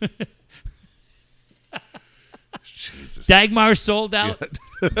 Jesus. Dagmar sold out.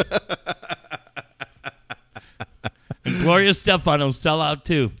 And Gloria Estefan will sell out,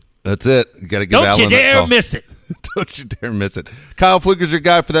 too. That's it. You got to give Don't Alan you dare call. miss it. Don't you dare miss it. Kyle Fluker's your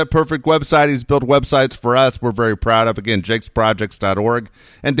guy for that perfect website. He's built websites for us. We're very proud of. Again, jakesprojects.org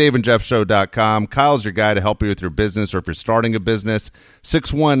and daveandjeffshow.com. Kyle's your guy to help you with your business, or if you're starting a business,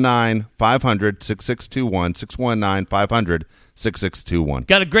 619-500-6621, 6621.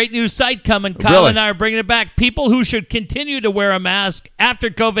 Got a great new site coming. Kyle Really? and I are bringing it back. People who should continue to wear a mask after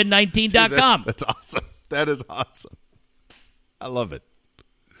COVID-19.com. That's awesome. That is awesome. I love it.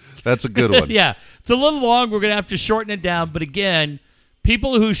 That's a good one. Yeah. It's a little long. We're going to have to shorten it down. But again,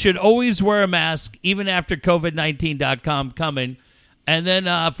 people who should always wear a mask, even after COVID-19.com coming. And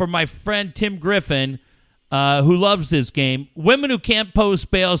then for my friend Tim Griffin, who loves this game, women who can't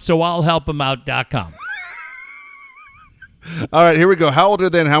post bail, so I'll help them out.com. All right, here we go. How old are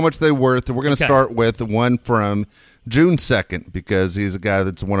they and how much they worth? We're going to Okay. start with one from June 2nd because he's a guy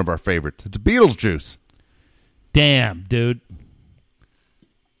that's one of our favorites. It's Beetlejuice. Damn, dude.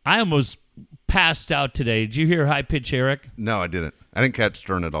 I almost passed out today. Did you hear High Pitch Eric? No, I didn't. I didn't catch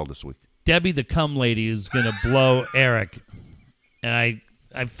Stern at all this week. Debbie the cum lady is going to blow Eric. And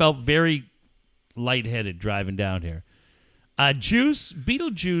I felt very lightheaded driving down here.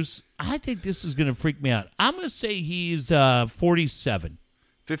 Beetlejuice, I think this is going to freak me out. I'm going to say he's 47.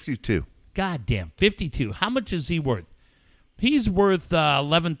 52. God damn, 52. How much is he worth? He's worth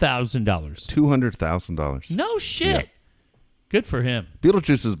 $11,000. $200,000. No shit. Yeah. Good for him.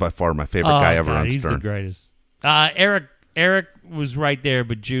 Beetlejuice is by far my favorite guy ever on he's Stern. the greatest. Eric was right there,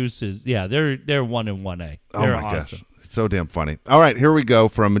 but Juice is they're 1 and 1A. They're Oh my awesome. gosh. It's so damn funny. All right, here we go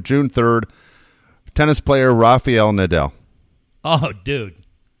from June 3rd. Tennis player Rafael Nadal. Oh, dude.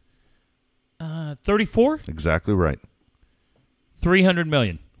 34? Exactly right. 300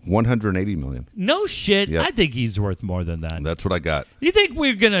 million. 180 million. No shit. Yep. I think he's worth more than that. That's what I got. You think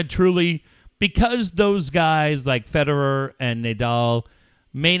we're going to truly, because those guys like Federer and Nadal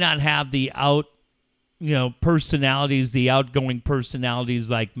may not have the personalities, the outgoing personalities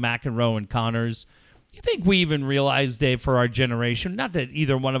like McEnroe and Connors, you think we even realize, Dave, for our generation, not that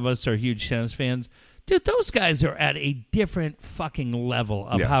either one of us are huge tennis fans, dude, those guys are at a different fucking level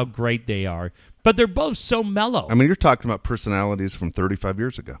of Yeah. how great they are. But they're both so mellow. I mean, you're talking about personalities from 35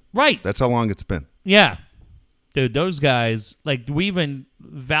 years ago. Right. That's how long it's been. Yeah. Dude, those guys, like, do we even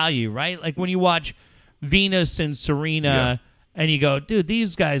value, right? Like, when you watch Venus and Serena and you go, dude,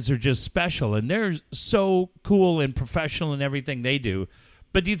 these guys are just special and they're so cool and professional in everything they do.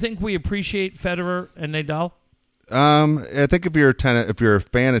 But do you think we appreciate Federer and Nadal? I think if you're a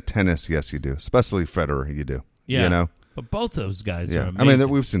fan of tennis, yes, you do. Especially Federer, you do. Yeah. You know? But both those guys are Yeah. amazing. I mean,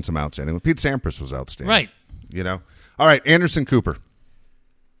 we've seen some outstanding. Pete Sampras was outstanding. Right. You know? All right, Anderson Cooper.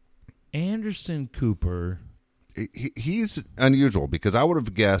 Anderson Cooper. He's unusual because I would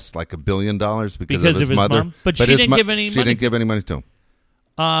have guessed like $1 billion because Because of his of his mother. mom? But she didn't give any She money didn't give any money to him.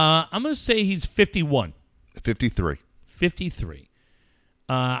 I'm going to say he's 51. 53. 53.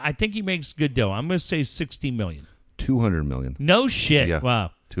 I think he makes good dough. I'm going to say 60 million. 200 million. No shit. Yeah.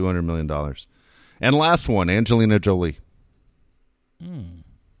 Wow. $200 million. And last one, Angelina Jolie.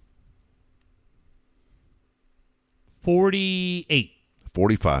 48.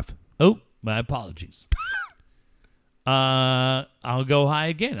 45. Oh, my apologies. I'll go high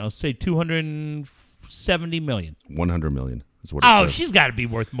again. I'll say 270 million. 100 million is what it Oh, says. she's got to be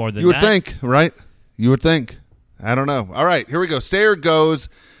worth more than You would that. think, right? You would think. I don't know. All right, here we go. Stay or goes.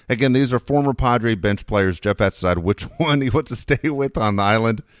 Again, these are former Padre bench players. Jeff has to decide which one he wants to stay with on the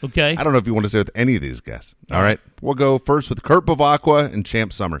island. Okay. I don't know if you want to stay with any of these guys. All right. We'll go first with Kurt Bavacqua and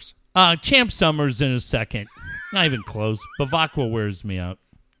Champ Summers. Champ Summers in a second. Not even close. Bavacqua wears me out.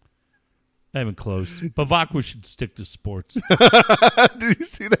 Not even close. Bavacqua should stick to sports. Did you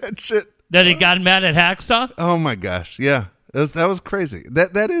see that shit? That he got mad at Hacksaw? Oh, my gosh. Yeah. That was crazy.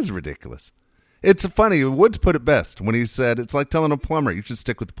 That is ridiculous. It's funny. Woods put it best when he said, it's like telling a plumber, you should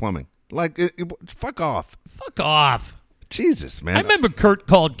stick with the plumbing. Like, fuck off. Fuck off. Jesus, man. I remember Kurt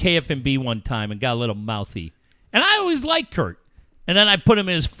called KFMB one time and got a little mouthy. And I always liked Kurt. And then I put him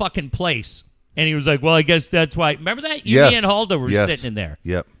in his fucking place. And he was like, well, I guess that's why. Remember that? You, me, and Haldo were sitting in there.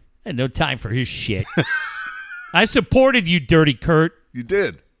 Yep. I had no time for his shit. I supported you, dirty Kurt. You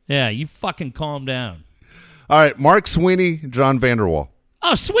did. Yeah, you fucking calm down. All right, Mark Sweeney, John Vanderwall.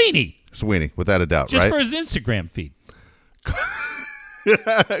 Oh, Sweeney. Sweeney, without a doubt, Just right? for his Instagram feed.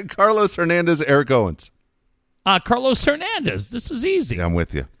 Carlos Hernandez, Eric Owens. Carlos Hernandez. This is easy. Yeah, I'm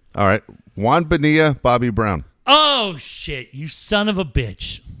with you. All right, Juan Bonilla, Bobby Brown. Oh, shit. You son of a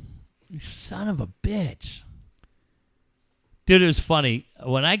bitch. You son of a bitch. Dude, it was funny.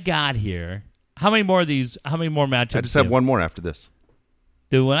 When I got here, how many more matchups? I just do you have one more after this.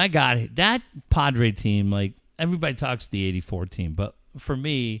 Dude, when I got here, that Padre team, like, everybody talks the 84 team, but for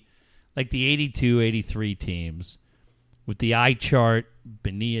me, like the 82, 83 teams with the eye chart,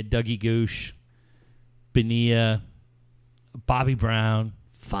 Bonilla, Dougie Goosh, Bonilla, Bobby Brown.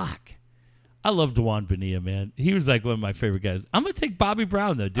 Fuck. I loved Juan Bonilla, man. He was like one of my favorite guys. I'm going to take Bobby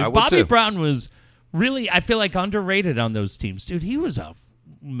Brown, though, dude. I would Bobby too. Brown was really, I feel like underrated on those teams. Dude, he was a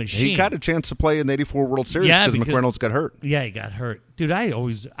machine. He got a chance to play in the '84 World Series because McReynolds got hurt. Yeah, he got hurt. Dude, I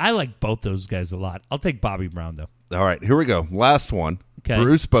like both those guys a lot. I'll take Bobby Brown, though. All right, here we go. Last one. Okay.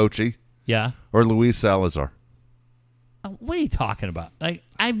 Bruce Bochy Yeah. or Luis Salazar? What are you talking about? Like,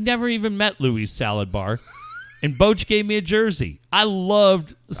 I've never even met Louis Salad Bar, and Boch gave me a jersey. I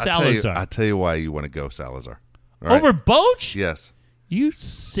loved Salazar. I tell you why you want to go Salazar. All right? Over Boch? Yes. You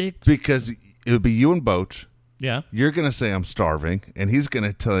sick. Because it would be you and Boch. Yeah. You're going to say I'm starving, and he's going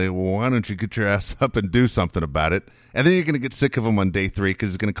to tell you, well, why don't you get your ass up and do something about it? And then you're going to get sick of him on day 3 because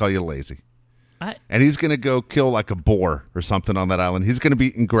he's going to call you lazy. And he's going to go kill like a boar or something on that island. He's going to be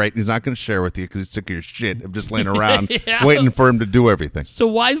eating great. He's not going to share with you because he's sick of your shit of just laying around waiting for him to do everything. So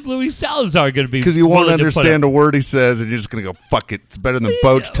why is Luis Salazar going to be? Because you won't understand a word he says, and you're just going to go, fuck it. It's better than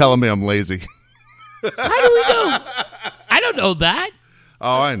Boch telling me I'm lazy. How do we know? I don't know that.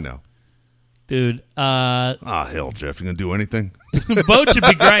 Oh, I know. Dude. Hell, Jeff. You going to do anything? Boch would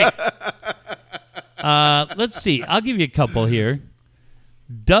be great. Let's see. I'll give you a couple here.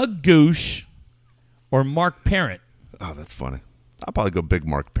 Doug Goosh or Mark Parent. Oh, that's funny. I'll probably go big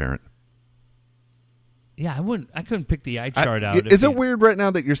Mark Parent. Yeah, I couldn't pick the eye chart out. Is it weird right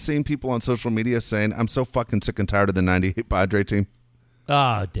now that you're seeing people on social media saying, I'm so fucking sick and tired of the 98 Padre team?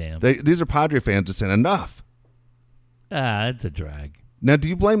 Oh, damn. These are Padre fans just saying, enough. It's a drag. Now, do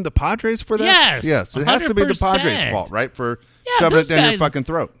you blame the Padres for that? Yes. It has to be the 100%. Padres' fault, right? For shoving it down your fucking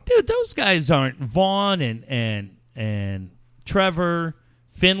throat. Dude, those guys aren't Vaughn and Trevor,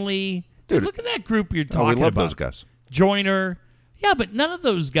 Finley. Dude, look at that group you're talking about. We love those guys. Joyner. Yeah, but none of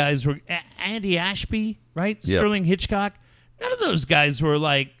those guys were Andy Ashby, right? Yep. Sterling Hitchcock. None of those guys were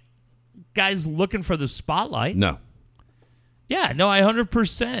like guys looking for the spotlight. No. Yeah, no, I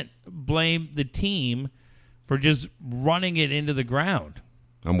 100% blame the team for just running it into the ground.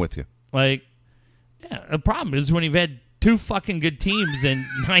 I'm with you. Like, yeah, the problem is when you've had 2 fucking good teams in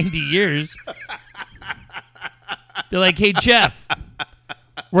 90 years, they're like, hey, Jeff,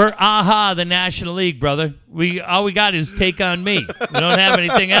 we're the National League, brother. All we got is Take on Me. We don't have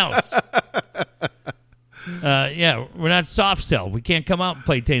anything else. Yeah, we're not soft sell. We can't come out and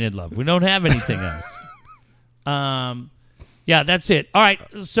play Tainted Love. We don't have anything else. Yeah, that's it. All right,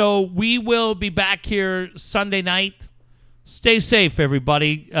 so we will be back here Sunday night. Stay safe,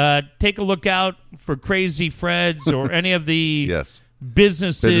 everybody. Take a look out for Crazy Fred's or any of the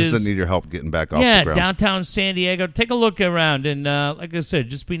businesses that need your help getting back off the ground. Yeah, downtown San Diego. Take a look around, and like I said,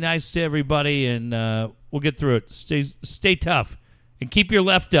 just be nice to everybody, and we'll get through it. Stay tough, and keep your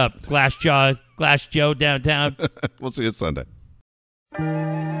left up, Glass Joe downtown. We'll see you Sunday.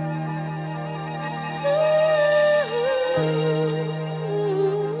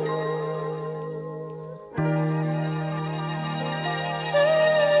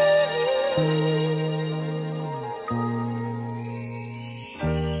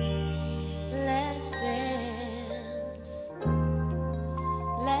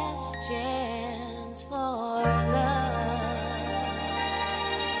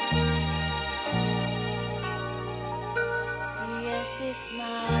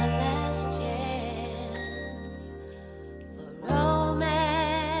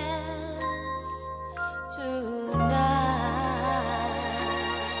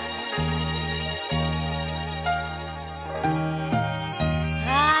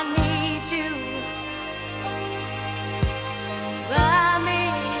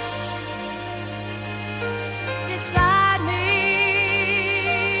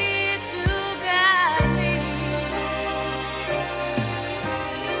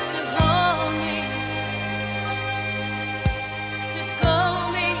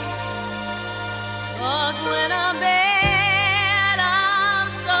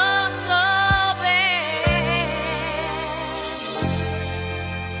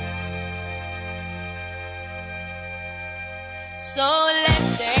 So